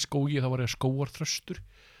líklega í skógi þá var ég skóarþröstur.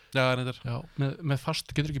 Já, reyndar. Já, með fast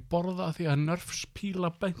getur ekki borða því að Nerfs píla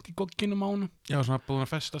bent í gogginum á honum. Já, svona búin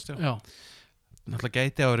að festast, já. Náttúrulega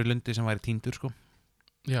gæti á lundi sem væri tíndur, sko.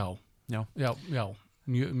 Já.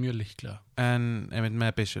 Mjög líklega. En einmitt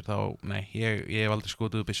með byssur þá, nei, ég hef aldrei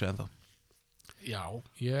skotið byssu ennþá. Já,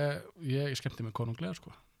 ég skemmti mig konunglega,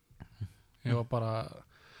 sko. Ég var bara,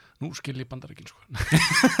 nú skil ég Bandaríkin, sko.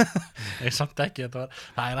 Ég samt ekki, það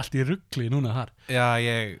allt í rugli núna þar. Já,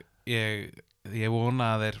 ég vona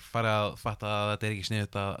að þeir fara að fatta að þetta ekki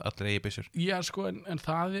sniðut að allir eigi byssur. Já, sko, en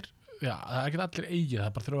það ekki allir eigi,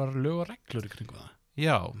 það bara þurfa að vera lög og reglur í kringu það.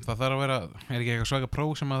 Já, það þarf að vera, ekki eitthvað svaka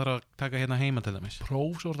próf sem að þarf að taka hérna heima til dæmis?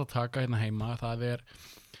 Próf sem þú þarf að taka hérna heima,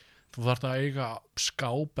 þú þarf að eiga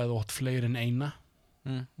skáp eða ótt fleiri en eina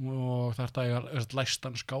og þarf að eiga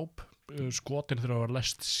læstan skáp, skotin þurfa að vera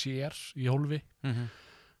læst sér í hólfi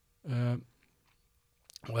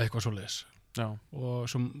og eitthvað svoleiðis. Já.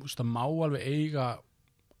 Og það má alveg eiga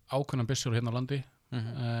ákveðnar byssur hérna á landi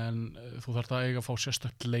en þú þarf að eiga að fá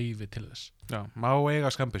sérstakt leyfi til þess. Já, má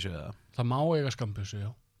eiga skambyssu eða? Það má eiga skambyssu,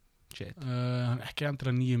 já. Shit. Ekki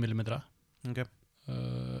endur að 9 mm. Ok.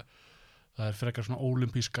 Það frekar svona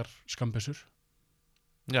ólympískar skambysur.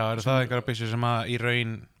 Já, það einhverja byssur sem að í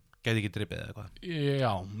raun geti ekki dripið eða eitthvað?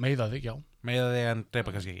 Já, meiða þig, já. Meiða þig en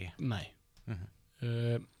dripa kannski ekki? Nei.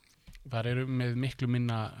 Það eru með miklu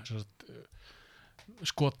minna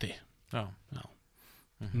skoti. Já.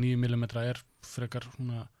 9 mm frekar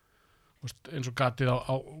svona eins og gatið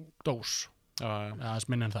á dós. Já, það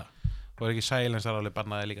minna en það. Og ekki sælensar alveg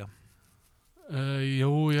bannaði líka?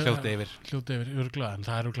 Jú, hljóti yfir, örgulega, en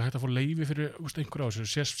það örugglega hægt að fá leyfi fyrir einhver á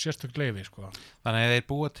þessu, sérstök leyfi, sko. Þannig að þeir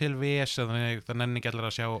búa til VS, þannig það nenni ekki allir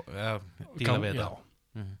að sjá díla við þetta.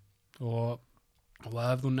 Já, og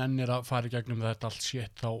ef þú nennir að fara í gegnum þetta allt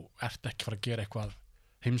shit, þá ert ekki fara að gera eitthvað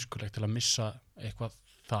heimskulegt til að missa eitthvað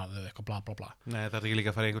það eða eitthvað bla bla bla. Nei, það er ekki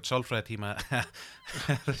líka að fara í einhvern sálfræðitíma.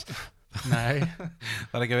 Nei.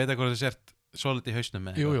 Það er ekki að veita hvort þú sért svolítið í hausnum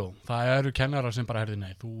með eitthvað. Jú, það eru kennarar sem bara herði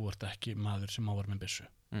nei, þú ert ekki maður sem ávara með byssu.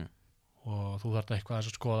 Og þú þarft eitthvað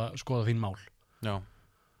að skoða þín mál. Já,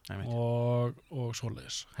 einmitt. Og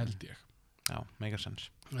svoleiðis, held ég. Já, make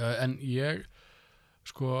sense. En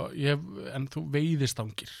en þú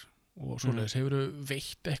veiðistangir og svoleiðis, hefurðu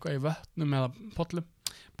veitt eitthvað í vötnum eða pollum?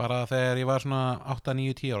 Bara þegar ég var svona 8,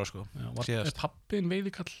 9, 10 ára, sko. Já, pappin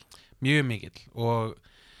veiðikall? Mjög mikill og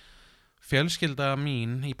fjölskylda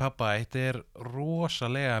mín í pappaætt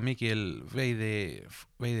rosalega mikil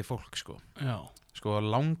veiði fólk, sko. Já. Sko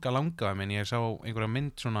langa minn, ég sá einhverja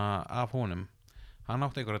mynd svona af honum. Hann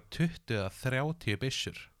átti einhverja 20-30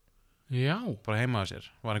 byssur. Já. Bara heima á sér.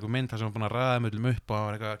 Var einhver mynd þar sem var búin að raða þeim öllum upp og það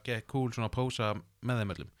var eitthvað get cool svona að pósa með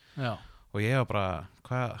þeim öllum. Já. Og ég var bara,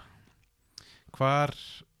 hvar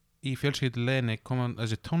í fjölskylduleiðinni koma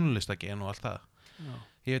þessi tónlistagen og allt það. Já.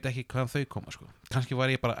 Ég veit ekki hvaðan þau koma, sko. Kannski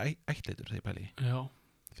var ég bara ættleitur þegar ég pæli. Já.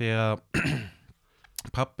 Því að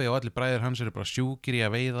pabbi og allir bræður hans eru bara sjúkir í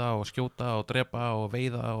að veiða og skjóta og drepa og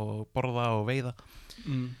veiða og borða og veiða.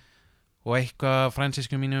 Og eitthvað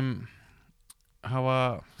fransískum mínum hafa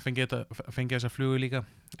fengið þessa flugu líka.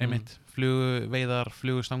 Einmitt, fluguveiðar,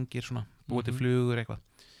 flugustangir svona, búið til flugur eitthvað.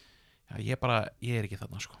 Já, ég ekki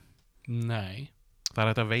þarna, sko. Nei. Það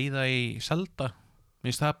hægt að veiða í selda,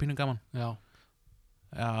 minnst það pínu gaman. Já.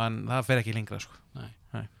 Já, en það fer ekki lengra, sko. Nei.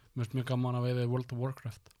 Mér finnst mjög gaman að veiða í World of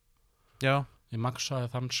Warcraft. Já. Ég maxaði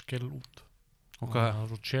þann skill út. Og það var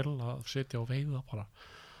svo chill að sitja og veiða bara.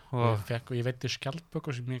 Og ég veitti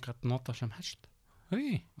skjaldböku sem ég gæti nota sem hest.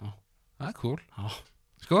 Hei, það er cool. Já.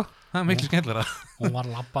 Sko, það er miklu skemmtilegra. Hún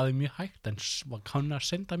var labbaði mjög hægt en var kann að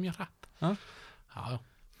senda mjög hrætt. Já.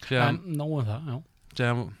 En nóg það, já.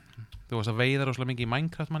 Þú varst að veiða rosalega mikið í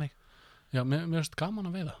Minecraft, manni? Já, mér finnst gaman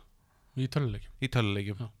að veiða í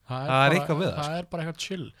töluleikjum. Það er eitthvað við það er bara eitthvað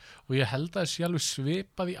chill og ég held að það sé alveg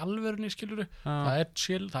svipað í alvörunni, skilurðu. Það er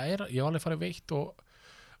chill, ég hef alveg farið veitt og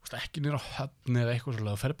ekki niður á höfni eða eitthvað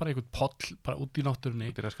svolítið, það fer bara einhvern poll bara út í náttúrunni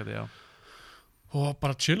og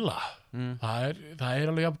bara chilla. Það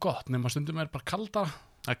er alveg jafn gott, nema stundum er bara kaldara.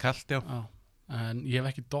 Það er kalt, já. En ég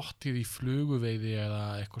hef ekki dottið í fluguveiði eða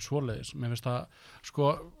eitthvað svoleiðis. Mér finnst það, sko,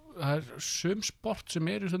 það er sum sport sem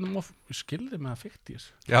eru stundum skilði með að fiktís.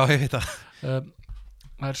 Já, ég veit það.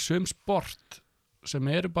 Það er sum sport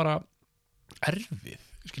sem eru bara erfið,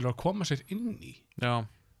 skilur, að koma sér inn í. Já.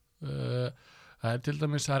 Það er til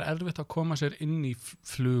dæmis, það er erfitt að koma sér inn í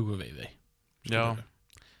fluguveiði. Já.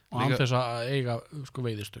 Og án þess að eiga, sko,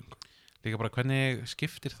 veiðistöng. Líka bara hvernig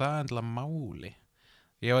skiptir það endilega máli?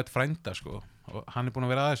 Ég hef eitt frænda, sko, og hann er búin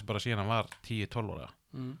að vera aðeins bara síðan hann var 10-12 ára.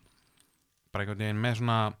 Bara einhvern veginn með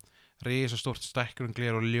svona risastórt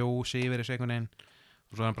stækkurunglir og ljósi yfir þessu einhvern veginn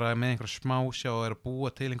og svo er hann bara með einhverja smásjá og er að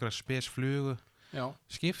búa til einhverja spesflugu. Já.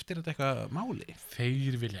 Skiptir þetta eitthvað máli?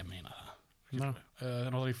 Þeir vilja meina það.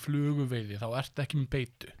 Þannig að í fluguveiði þá ertu ekki með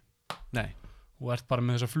beitu. Nei. Og ert bara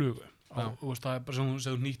með þessa flugu. Og það er bara sem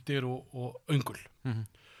þú nýtir og öngul.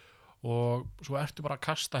 Og svo ertu bara að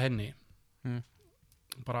kasta henni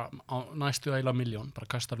bara á næstu eila miljón, bara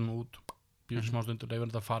kastar henni út býður smá stundur, leifur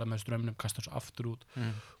þetta að fara með strömmnum kastar þessu aftur út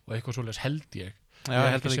og eitthvað svoleiðis held ég.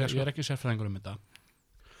 Ég er ekki sérfræðingur um þetta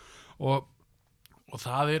og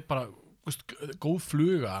það er bara góð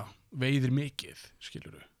fluga veiðir mikið,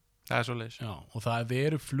 skilurðu. Það er svoleiðis. Já, og það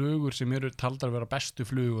eru flugur sem eru taldar að vera bestu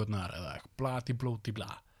flugurnar eða blati blóti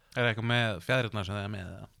bla. Er eitthvað með fjæðrirnar sem það er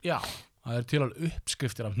með það? Já, það er til alveg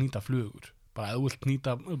uppskriftir af hnýta flugur. Bara ef þú vilt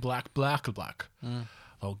hnýta black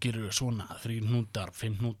þá gerur við svona 3 hnútar,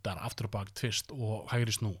 5 hnútar, aftur og bak, tvist og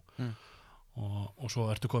hægri snú og svo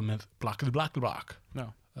ertu komið með black. Já.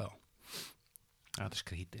 Það er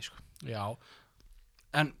skrítið, sko. Já,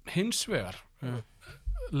 en hins vegar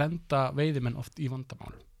lenda veiðimenn oft í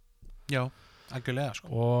vandamál. Já, algjörlega, sko.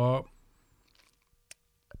 Og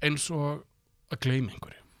eins og að gleyma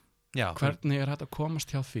einhverju. Já. Hvernig er þetta að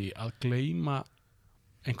komast hjá því að gleyma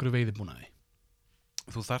einhverju veiðibúnaði?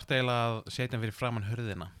 Þú þarft eiginlega að setja hann fyrir framann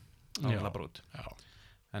hurðina á labrút. Já.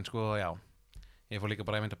 En sko, já, ég fór líka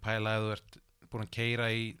bara að pæla ef þú ert búin að keyra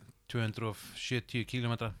í 270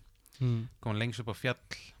 kilometra, komin lengst upp á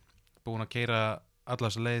fjall, búin að keyra alla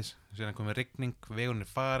þessa leið, síðan komið rigning, vegurinn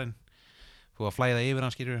er farin, þú að flæða yfir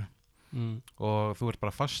hann, skilur, og þú ert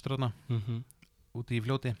bara fastur þarna, úti í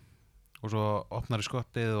fljóti, og svo opnar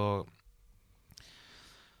skottið og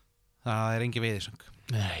það er engin veiðisöng.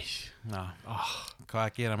 Nei. Já. Hvað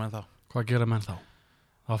gera menn þá?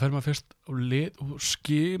 Þá fer maður fyrst og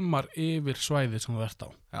skimar yfir svæðið sem þú ert á.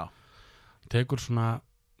 Já. Tekur svona,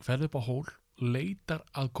 ferð upp á hól, leitar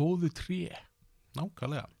að góðu tré.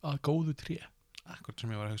 Nákvæmlega. Að góðu tré. Akkurat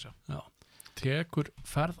sem ég var að hugsa. Já. Tekur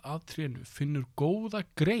ferð að trénu, finnur góða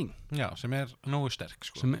grein. Já, sem er nógu sterk,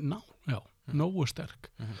 sko. Nógu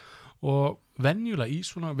sterk. Og venjulega í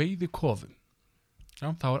svona veiðikofum,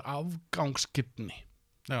 þá er afgangsgirni.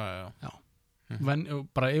 Já.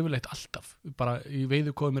 Bara yfirleitt alltaf. Bara í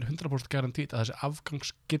veiðikofum er 100% garantít að þessi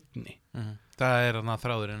afgangsgirni. Það er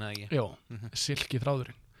þráðurinn, eða ekki? Já, silki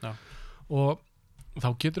þráðurinn. Já. Og þá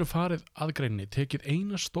getur þú farið að greinni, tekið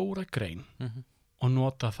eina stóra grein og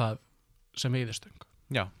nota það sem veiðistöng.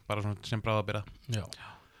 Já, bara svona sem bráðabirða. Já.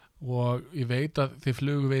 Og ég veit að þið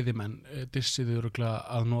fluguveiðimenn dissiðu örugglega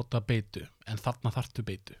að nota beitu, en þarna þarftu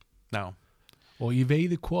beitu. Já. Og í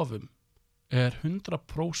veiðikofum er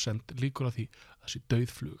 100% líkur á því að það sé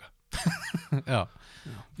dauð fluga. Já.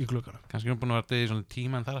 Í glugganum. Kannski er búin að vera dauð í svona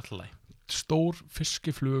tíma en það er alltaf læg. Stór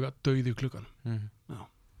fiskifluga dauð í glugganum. Já.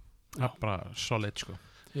 Það er bara solid, sko.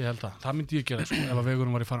 Ég held að. Það myndi ég gera, sko, ef að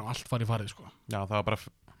vegurum var í farið og allt var í farið, sko. Já, það var bara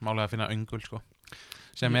málega að finna öngul, sko.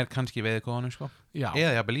 Sem er kannski í veiðikofunum, sko. Já.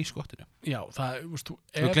 Eða jafnvel í skottinu. Já, það, þú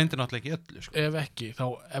gleymdir náttúrulega ekki öllu, sko. Ef ekki, þá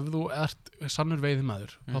ef þú ert sannur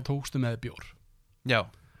veiðimaður, þá tókstu með bjór. Já.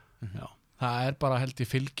 Já. Það er bara, held ég,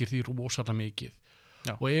 fylgir því rosalega mikið.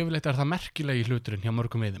 Já. Og yfirleitt er það merkilegi hluturinn hjá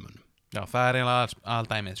mörgum veiðimönnum. Já, það er eiginlega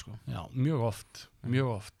aldæmið, sko. Já, mjög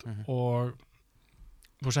oft. Og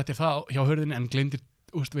þú settir það hjá hurðinni en gleymdir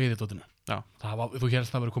veiðidótinu. Já. Þú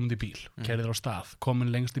hélst það verið komin í bíl, keyrðir á stað,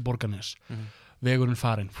 komin lengst í Borgarnes, vegurinn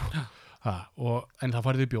farinn, en það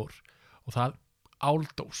farið í bjór og það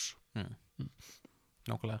áldós.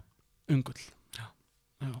 Nákvæmlega. Ungull. Já.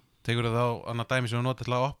 Tekur þú þá annað dæmi sem þú notið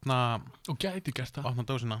til að opna og gæti gert það. Opna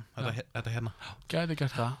dósina, þetta hérna. Gæti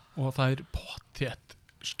gert það og það er pottþétt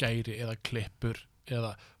skæri eða klippur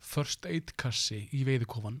eða first aid kassi í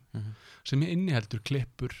veiðikofan sem inniheldur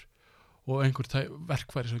klippur og einhver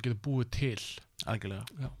verkfæri sem getur búið til. Algjörlega.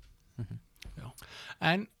 Já.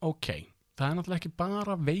 En ok, það er náttúrulega ekki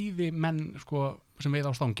bara veiðimenn sko, sem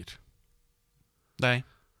veiða á stangir. Nei.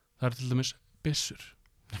 Það er til dæmis byssur.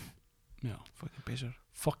 Já.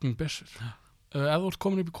 Fucking byssur. Ef þú ert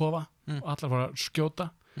komin upp í kofa og allar fara að skjóta,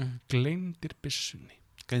 gleymdir byssunni.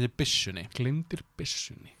 Gleymdir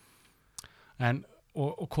byssunni.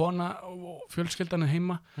 Og kona og fjölskyldan er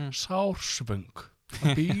heima, sársvöng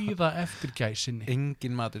að bíða eftir gæsinni.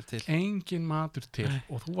 Engin matur til.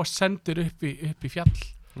 Og þú varst sendur upp í fjall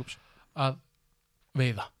að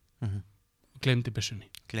veiða. Gleymdi byssunni.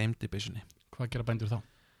 Hvað gera bændur þá?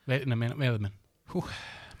 Veiðmenn.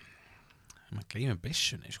 Maður gleymir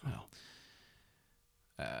byssunni, sko.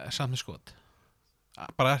 Samt með skot.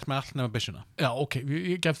 Bara með allt nema byssuna. Já, ok,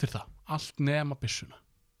 ég gef þér það. Allt nema byssuna.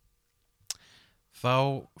 Þá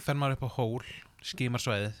fer maður upp á hól, skímar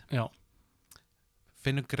svæðið. Já.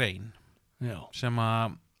 Finnur grein. Já. Sem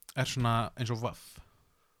að er svona eins og vaff.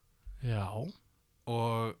 Já.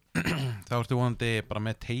 Og þá ertu vonandi bara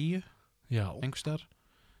með teygju. Já. Einhverstaðar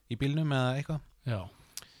í bílnum eða eitthvað. Já.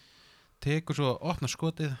 Tekur svo, opnar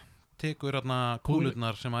skotið, tekur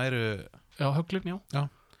kúlurnar sem að eru... Já, höglin, já.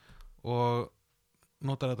 Og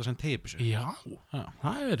notar þetta sem teygibyssu. Já,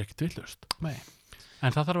 það er ekkert villust. Nei.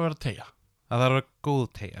 En það þarf að vera teygja. Það þarf að vera góð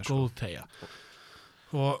teygja. Góð teygja.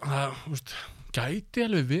 Og það, gæti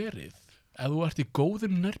alveg verið ef þú ert í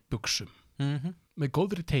góðum nærbuxum með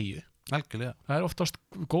góðri teygju. Algjörlega. Það er oftast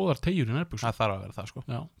góðar teygjur í nærbuxum. Það þarf að vera það, sko.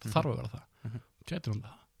 Já, það þarf að vera það. Gætir hún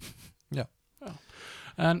það. Já.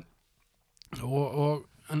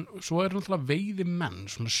 En svo er náttúrulega veiðimenn,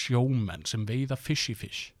 svona sjómenn sem veiða fishy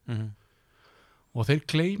fish. Og þeir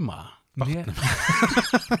gleyma bátnum.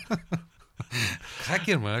 Hvað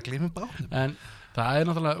gerir maður að gleyma bátnum? En það er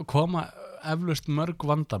náttúrulega koma eflaust mörg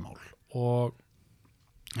vandamál og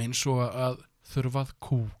eins og að þurfa að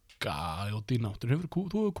kúka út í náttúrunni. Þú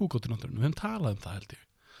hefur kúka út í náttúrunni, við höfum talað um það held ég.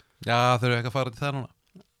 Já, þurfum ekki að fara til það núna.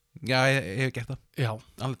 Já, ég hef gert það. Já.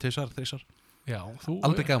 Alveg 2 ára. Já,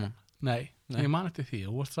 aldrei gaman. Nei, ég man eftir því,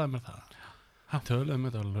 þú varst það með það. Töluðum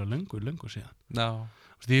þetta alveg löngu síðan. Já.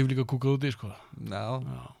 Ég hef líka kúkað úti, sko. Já.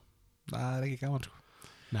 Það er ekki gaman, sko.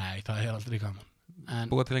 Nei, það er aldrei gaman.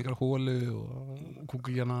 Búa til einhverja hólu og kúka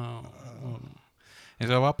í hana eins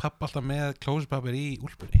og það var pappa alltaf með klósipapir í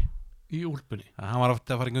úlpunni. Í úlpunni? Hann var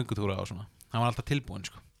ofta að fara í göngutúra og svona. Hann var alltaf tilbúin,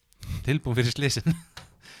 sko. Tilbúin fyrir slysin.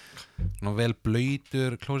 Svona vel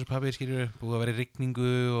blöytur klósipapir, skilur, búið að vera í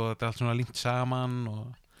rigningu og þetta er allt svona límt saman og...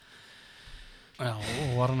 Já,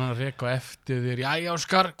 og var hann að reka eftir þér. Jæja,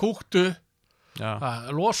 Óskar, kúktu. Já.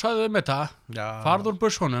 Losaðu þetta. Já. Farðu úr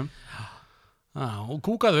bussunum. Já, og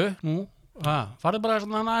kúkaðu, nú. Farðu bara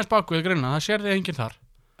aðeins baku í grunna, það sér þig enginn þar.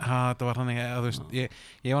 Það var þannig að, þú veist,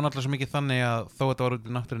 ég var náttúrulega svo mikið þannig að þó þetta var út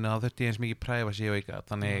í náttúrunni þá þurfti ég eins mikið privacy og eitthvað,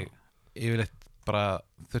 þannig yfirleitt bara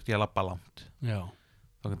þurfti ég að labba langt. Já.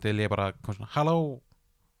 Þá til ég bara kom svona, halló,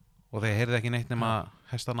 og þegar ég heyrði ekki neitt nema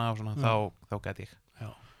hestana og svona, þá gæti ég. Já.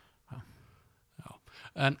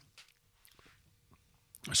 En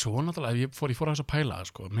svo náttúrulega ég fór að þess að pæla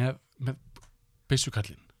sko, með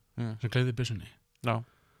byssukallinn sem gleiði byssunni. Já.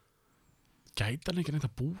 Gæti hann ekki neitt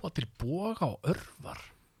að búa til boga og örvar?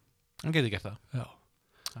 Hann geti gert það. Já.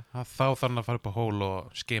 Þá þarf hann að fara upp á hól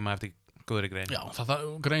og skema eftir góðri grein. Já, það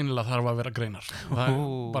greinilega þarf að vera greinar.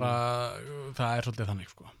 Það er svolítið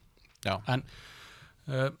þannig sko. Já. En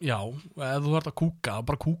já, ef þú ert að kúka, þá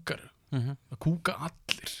bara kúkar. Það kúka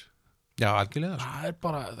allir. Já, algjörlega. Það er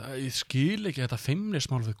bara, ég skil ekki þetta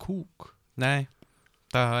feimnismál við kúk. Nei,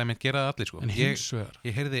 það er mitt geraði allir sko. En hins vegar.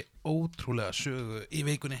 Ég heyrði ótrúlega sögu í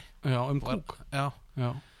vikunni. Já, kúk. Já.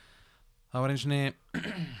 Það var eins og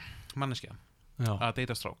manneskja að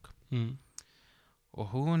deyta strák. Og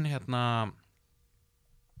hún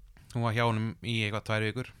hún var hjá honum í eitthvað 2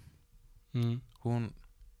 vikur. Hún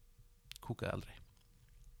kúkaði aldrei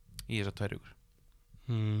í þessar 2 vikur.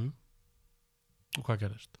 Og hvað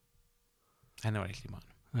gerðist? Henni var illt í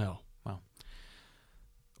maðurinn. Já.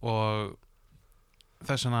 Og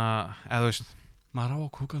þess vegna, eða þú veist, maður á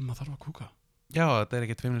að kúka, maður þarf að kúka. Já, þetta er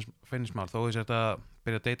ekkert feimnismál. Þó þess að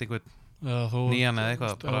byrja að deyta einhvern nýjan eða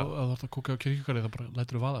eitthvað. Ef þú ert að kúka á kirkjugarði, þá bara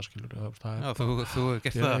lætur þú vaða, skilur. Já, þú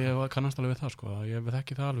gert það. Ég kannast alveg við það, sko. Ég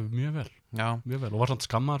þekki það alveg mjög vel. Já. Mjög vel. Og var samt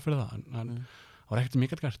skammaður fyrir það. En það var ekkert sem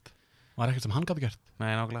ég gæti gert. Það var ekkert sem hann gæti gert.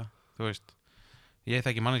 Nei, nákvæmlega. Þú veist, ég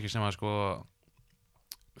þekki manneskju sem að sko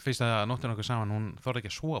fyrst að nóttin okkur saman, hún þorði ekki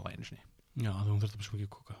að sofa einu sinni. Já, þú þurfti að svo ekki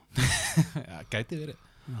að kúka. Já, gæti verið.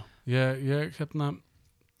 Já. Ég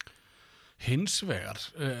hins vegar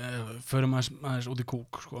förum aðeins út í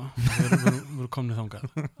kúk, sko. Við erum komnið þangað.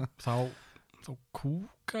 Þá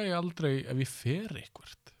kúka ég aldrei ef ég fer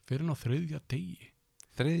eitthvað. fyrir á 3. degi.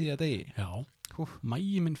 3. degi? Já,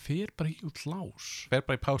 mægi minn fer bara í út lás. Fer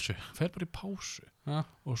bara í pásu? Fer bara í pásu. Ja.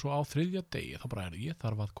 Og svo á 3. degi þá bara ég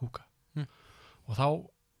þarf að kúka. Og þá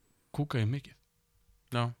kúka ég mikið.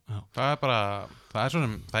 Já. Það er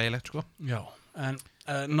svona þægilegt sko. Já, en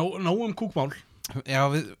nóg kúkmál. Já,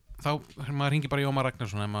 þá maður hringir bara í Ómar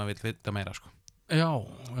Ragnarsson ef maður vill vita meira sko. Já,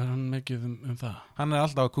 er hann mikið það? Hann er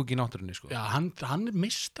alltaf að kúka í náttúrunni sko. Já, hann er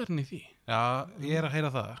meistarinn í því. Já, ég er að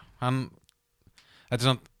heyra það. Þetta er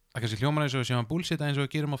samt, það kannski hljómar eins og sem hann búlsita eins og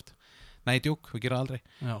við gerum oft. Nei, djók, við gerum aldrei.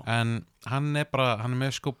 Já. En hann er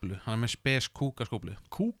með skóplu, hann er með spes kúkaskóplu.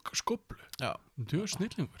 Kúkskóplu? Já. Þú er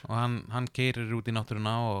snillingur. Og hann keyrir út í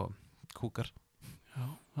náttúruna og kúkar. Já,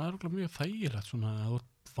 það er okkur mjög þægilegt svona að þú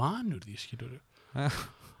ert vanur því, skilur þú.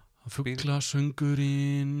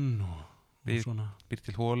 Fuglasöngurinn og svona. Býr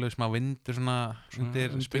til hólu, smá vindur svona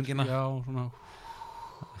undir spöngina. Já, svona.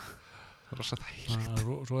 Rosa þægilegt.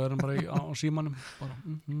 Svo er hann bara á símanum bara,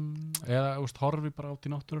 eða horfi bara át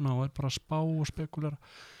í náttúruna og er bara að spá og spekulera.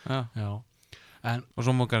 Já. Og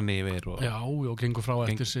svo mókar hann yfir og... Já, og gengur frá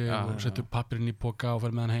eftir sig og setur pappirinn í poka og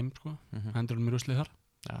fer með hann heim sko. Hendur hann mér ruslið þar.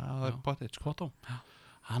 Já, það er potið sko.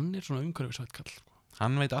 Hann er svona umhverfisvætt kall sko.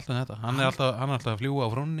 Hann veit allt um þetta. Hann er alltaf að fljúga á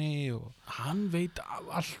frónni og... Hann veit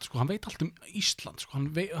allt sko. Hann veit allt um Ísland sko.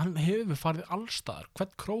 Hann hefur farið allstaðar.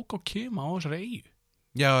 Hvern krók og kema á þessari eyju.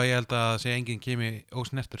 Já, ég held að það sé enginn kemi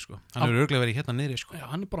ósnertur sko. Hann hefur örugglega verið hérna niðri sko. Já,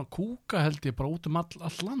 hann er bara að kúka held ég bara út um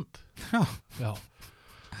all land. Já.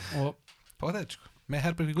 Og potið sko. Með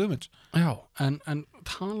Herbergi Guðmunds. Já, en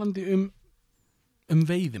talandi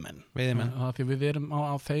veiðimenn. Það því við erum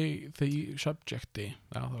á þeir subjecti.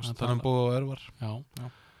 Já, það er búið og örvar. Já.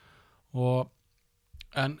 Og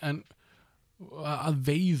en að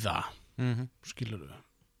veiða skilur við.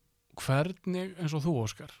 Hvernig eins og þú,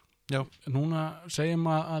 Óskar? Já. Núna segjum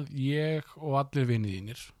að ég og allir vinið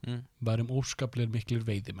þínir værum óskaplega miklir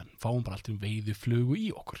veiðimenn. Fáum bara allir veiðiflugu í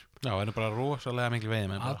okkur. Já, erum bara rosalega miklir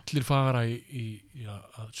veiðimenn. Allir fara í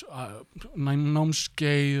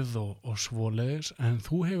námskeið og svoleiðis, en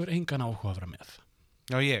þú hefur engan áhuga að vera með.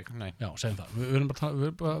 Já, ég? Nei. Já, segjum það. Við erum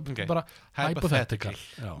bara hypothetical.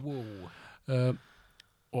 Já. Wow.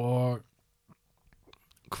 Og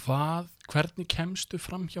hvernig kemstu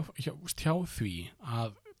fram hjá því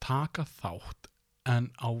að taka þátt en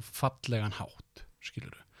á fallegan hátt, skilur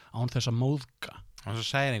þú, án þess að móðga. Án þess að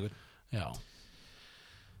segja einhvern. Já.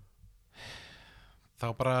 Þá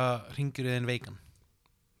bara hringir þið inn veikan.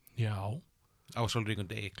 Já. Á sólríkum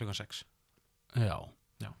degi klukkan 6. Já.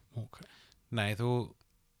 Ok. Nei,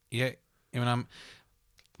 ég meina,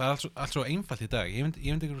 það er allt svo einfalt í dag. Ég myndi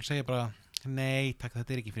ekki að segja bara, nei, takk,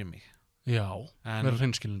 þetta er ekki fyrir mig. Já, vera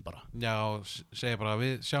hreinskilin bara. Já, segja bara,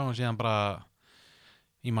 við sjáum síðan bara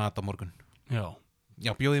í mat á morgun. Já.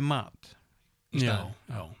 Já, bjóði mat í staðinn.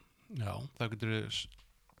 Já. Þá getur við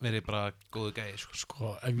verið bara góðu gæði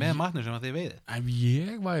sko, með matnum sem að þið veiði. Ef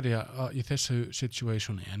ég væri í þessu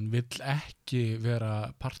situationi en vill ekki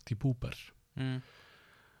vera partypooper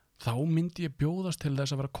þá myndi ég bjóðast til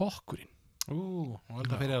þess að vera kokkurinn. Og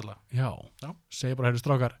þetta fyrir alla. Já. Segja bara, heyrðu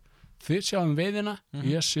strákar, þið sjáum veiðina,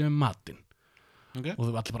 ég séum matinn. Okay. Og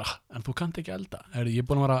þú allir bara, en þú kannt ekki elda. Ég er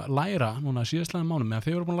búin að vera að læra núna síðastlega mánuð, meðan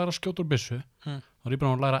þið eru búin að læra að skjóta úr byssu, þá er ég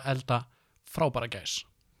búin að læra að elda frábæra gæs.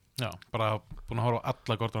 Já, bara búin að horfa á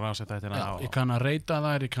alla Gordon Ramsay þættina. Já, ég kann að reyta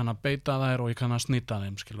þær, ég kann að beita þær og ég kann að snýta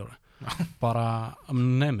þeim, skilur við. Bara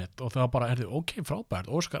name it. Og það bara, ok,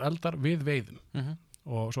 frábært, Óskar eldar við veiðum.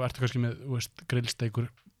 Og svo ertu kannski með,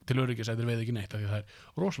 grillsteikur til öryggis eða veið ekki neitt, af því það er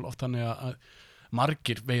rosalega oft þannig að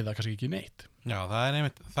margir veiða kannski ekki neitt. Já, það er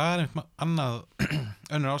einmitt annað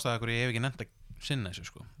önnur ástæða hverju ég hef ekki nefnt að sinna þessu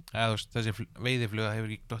sko. Eða þessi veiðifluga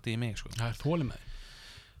hefur ekki dottið í mig sko. Það er þolinmæði.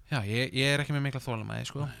 Já, ég er ekki með mikla þolinmæði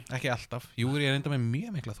sko. Ekki alltaf. Jú, ég er enda með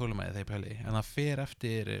mjög mikla þolinmæði þegar ég pæli, en það fer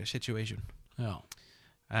eftir situation. Já.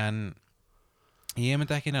 En ég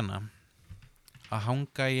myndi ekki nenna að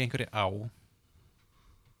hanga í einhverju á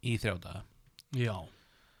í 3 daga. Já.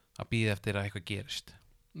 Að bíða eftir að eitthvað gerist.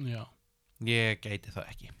 Já. Ég gæti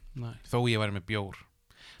það ekki. Nei. Þó ég væri með bjór,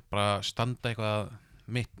 bara standa eitthvað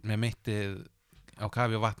með mittið á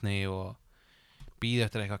kafi og vatni og bíða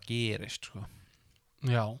eftir eitthvað gerist sko.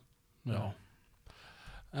 Já.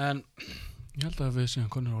 En ég held að við séum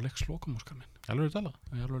konur á leikslokum, Óskar minn. Alveg talað.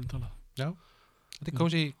 Já. Þetta er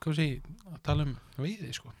kósi að tala um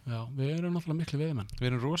veiði sko. Já, við erum náttúrulega miklu veiðimenn. Við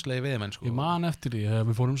erum rosalega veiðimenn sko. Ég man eftir því þegar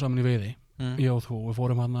við fórum saman í veiði. Ég og þú, við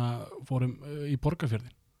fórum í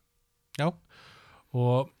Borgarfjörðin. Já.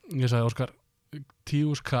 Og ég sagði, Óskar,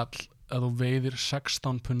 10.000 kall að þú veiðir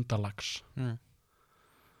 16 punda lax.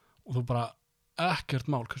 Og þú bara, ekkert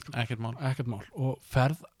mál og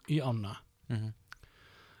ferð í ána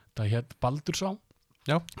það hétt Baldursá.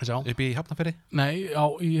 Já, upp í Hafnarfirði? Nei,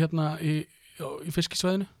 í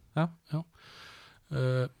fiskisvæðinu. Já.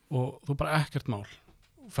 Og þú bara ekkert mál.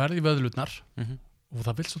 Ferði í vöðlurnar og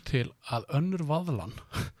það vil svo til að önnur vaðlan,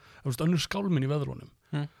 önnur skálminn í vöðlunum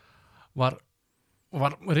var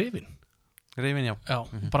rifin. Rifin, já. Já,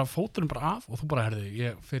 bara fóturinn bara af og þú bara herði,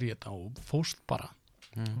 ég fer í þetta og fóst bara.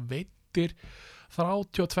 Veittir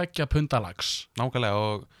 32 pundalags. Nákvæmlega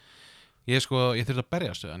og ég þurfti að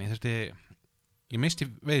berjast við hann, ég misti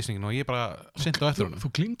veiðsningin og ég bara synti á eftir honum. Þú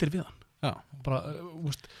glýmdir við hann. Já. Bara,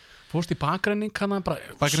 fórst í bakrenning hann bara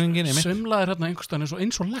sömlaðir hérna einhverstaðan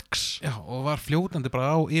eins og lax. Já, og var fljótandi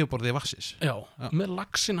bara á yfirborðið vatnsins. Já, með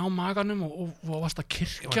laxin á maganum og varst að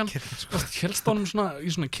kirkjan, helst honum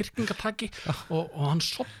í svona kirkingataki og hann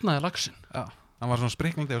sofnaði laxin. Já, hann var svona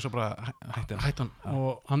spriklandi og svo bara hætti hann.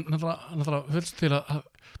 Og hann fylgst til að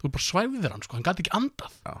þú bara svæfðir hann, hann gæti ekki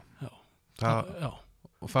andað. Já.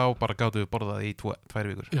 Og þá bara gátum við borðað í 2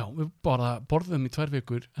 vikur. Já, við borðum í 2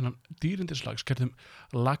 vikur en dýrindislags, gerðum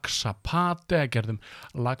laxapate, gerðum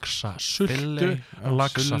laxasultu,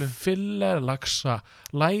 laxafille,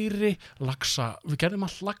 laxalæri, við gerðum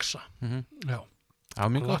allt laxa. Já. Það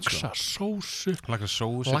var mjög gott. Laxasósu,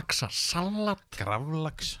 laxasalat,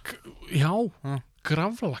 graflax. Já,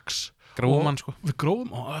 graflax. Grófum hann Við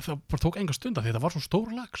grófum og það bara tók enga stund því það var svo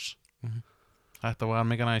stór lax. Þetta var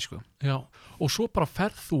mega næ, Já, og svo bara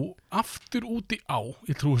ferð þú aftur út í á,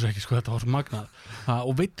 ég trúi þess ekki, þetta var svo magnað,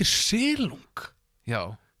 og veitir silung. Já.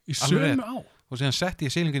 Í sömu á. Og síðan setti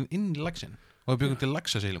ég silungin inn í laxin og við byggum til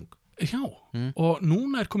laxasilung. Já, og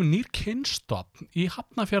núna komin nýr kynstofn í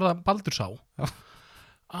Hafnarfjarða Baldursá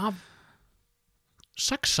af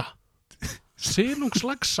saxa.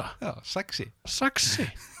 Silungslaxa. Já, saxi.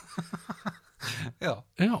 Já.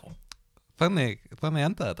 Þannig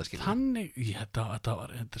endaði þetta, skilur.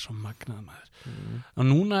 Þetta er svo magnað maður. Og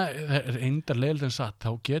núna er eindar leild en satt, þá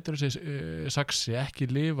getur þessi saxi ekki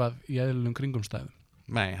lifað í eðlilegum kringumstæðum.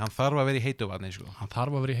 Nei, hann þarf að vera í heitu vatni, Hann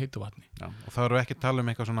þarf að vera í heitu vatni. Já, og þá erum við ekki að tala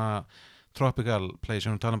eitthvað svona tropical place,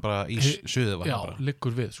 við tala bara í suðu vatni. Já,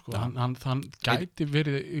 liggur við, Hann gæti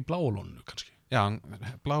verið í Bláalóninu, kannski. Já,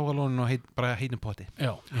 Bláalóninu og bara heitum potti.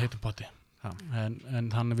 Já, í heitum potti.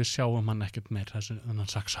 En við sjáum hann ekkert meir, þennan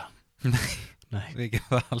saxa. Nei, við gerum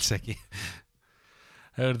það alls ekki.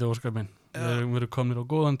 Heyrðu, Óskar minn, við erum komnir á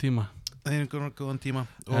góðan tíma.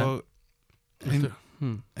 Og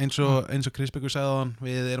eins og Chris Becker sagði á hann,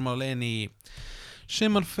 við erum á leiðin í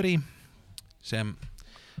sumarfrí sem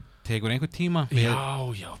tekur einhver tíma.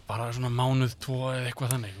 Já, bara svona mánuð, 2 eða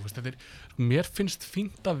eitthvað þannig. Mér finnst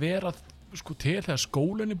fínt að vera til þegar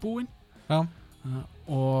skólinn er búinn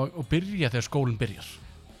og byrja þegar skólinn byrjar.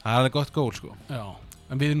 Það er gott gól, Já.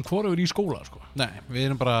 En við erum hvorugur í skóla, Nei, við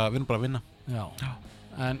erum bara að vinna. Já.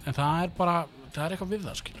 En það er eitthvað við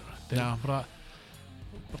það, skilur. Það er bara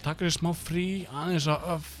taka þér smá frí, aðeins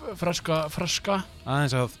að freska.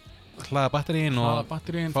 Aðeins að hlaða batterín og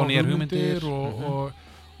fá nýjar hugmyndir og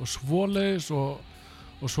svoleiðis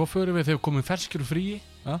og svo förum við þegar við komum ferskir og frí,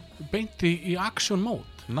 beint í action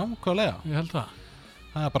mode. Nákvæmlega. Ég held það.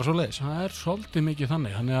 Það er bara svoleiðis. Það er svolítið mikið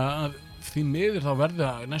þannig að því miður þá verða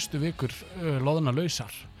næstu vikur loðna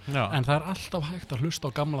lausar. Já. En það er alltaf hægt að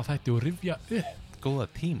hlusta á gamla þætti og rifja upp góða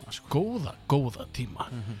tíma, góða tíma.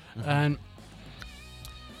 En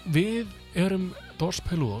við erum Dos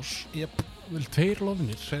Peludos. Yep. Vel 2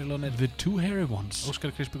 loðnir. The Two Hairy Ones.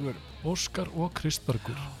 Óskar og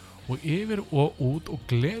Kristbergur. Og yfir og út og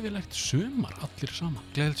gleðilegt sumar allir saman.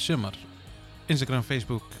 Gleðilegt sumar. Instagram,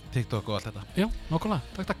 Facebook, TikTok og allt þetta. Já,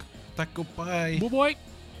 nákvæmlega. Takk. Takk og bye. Bye.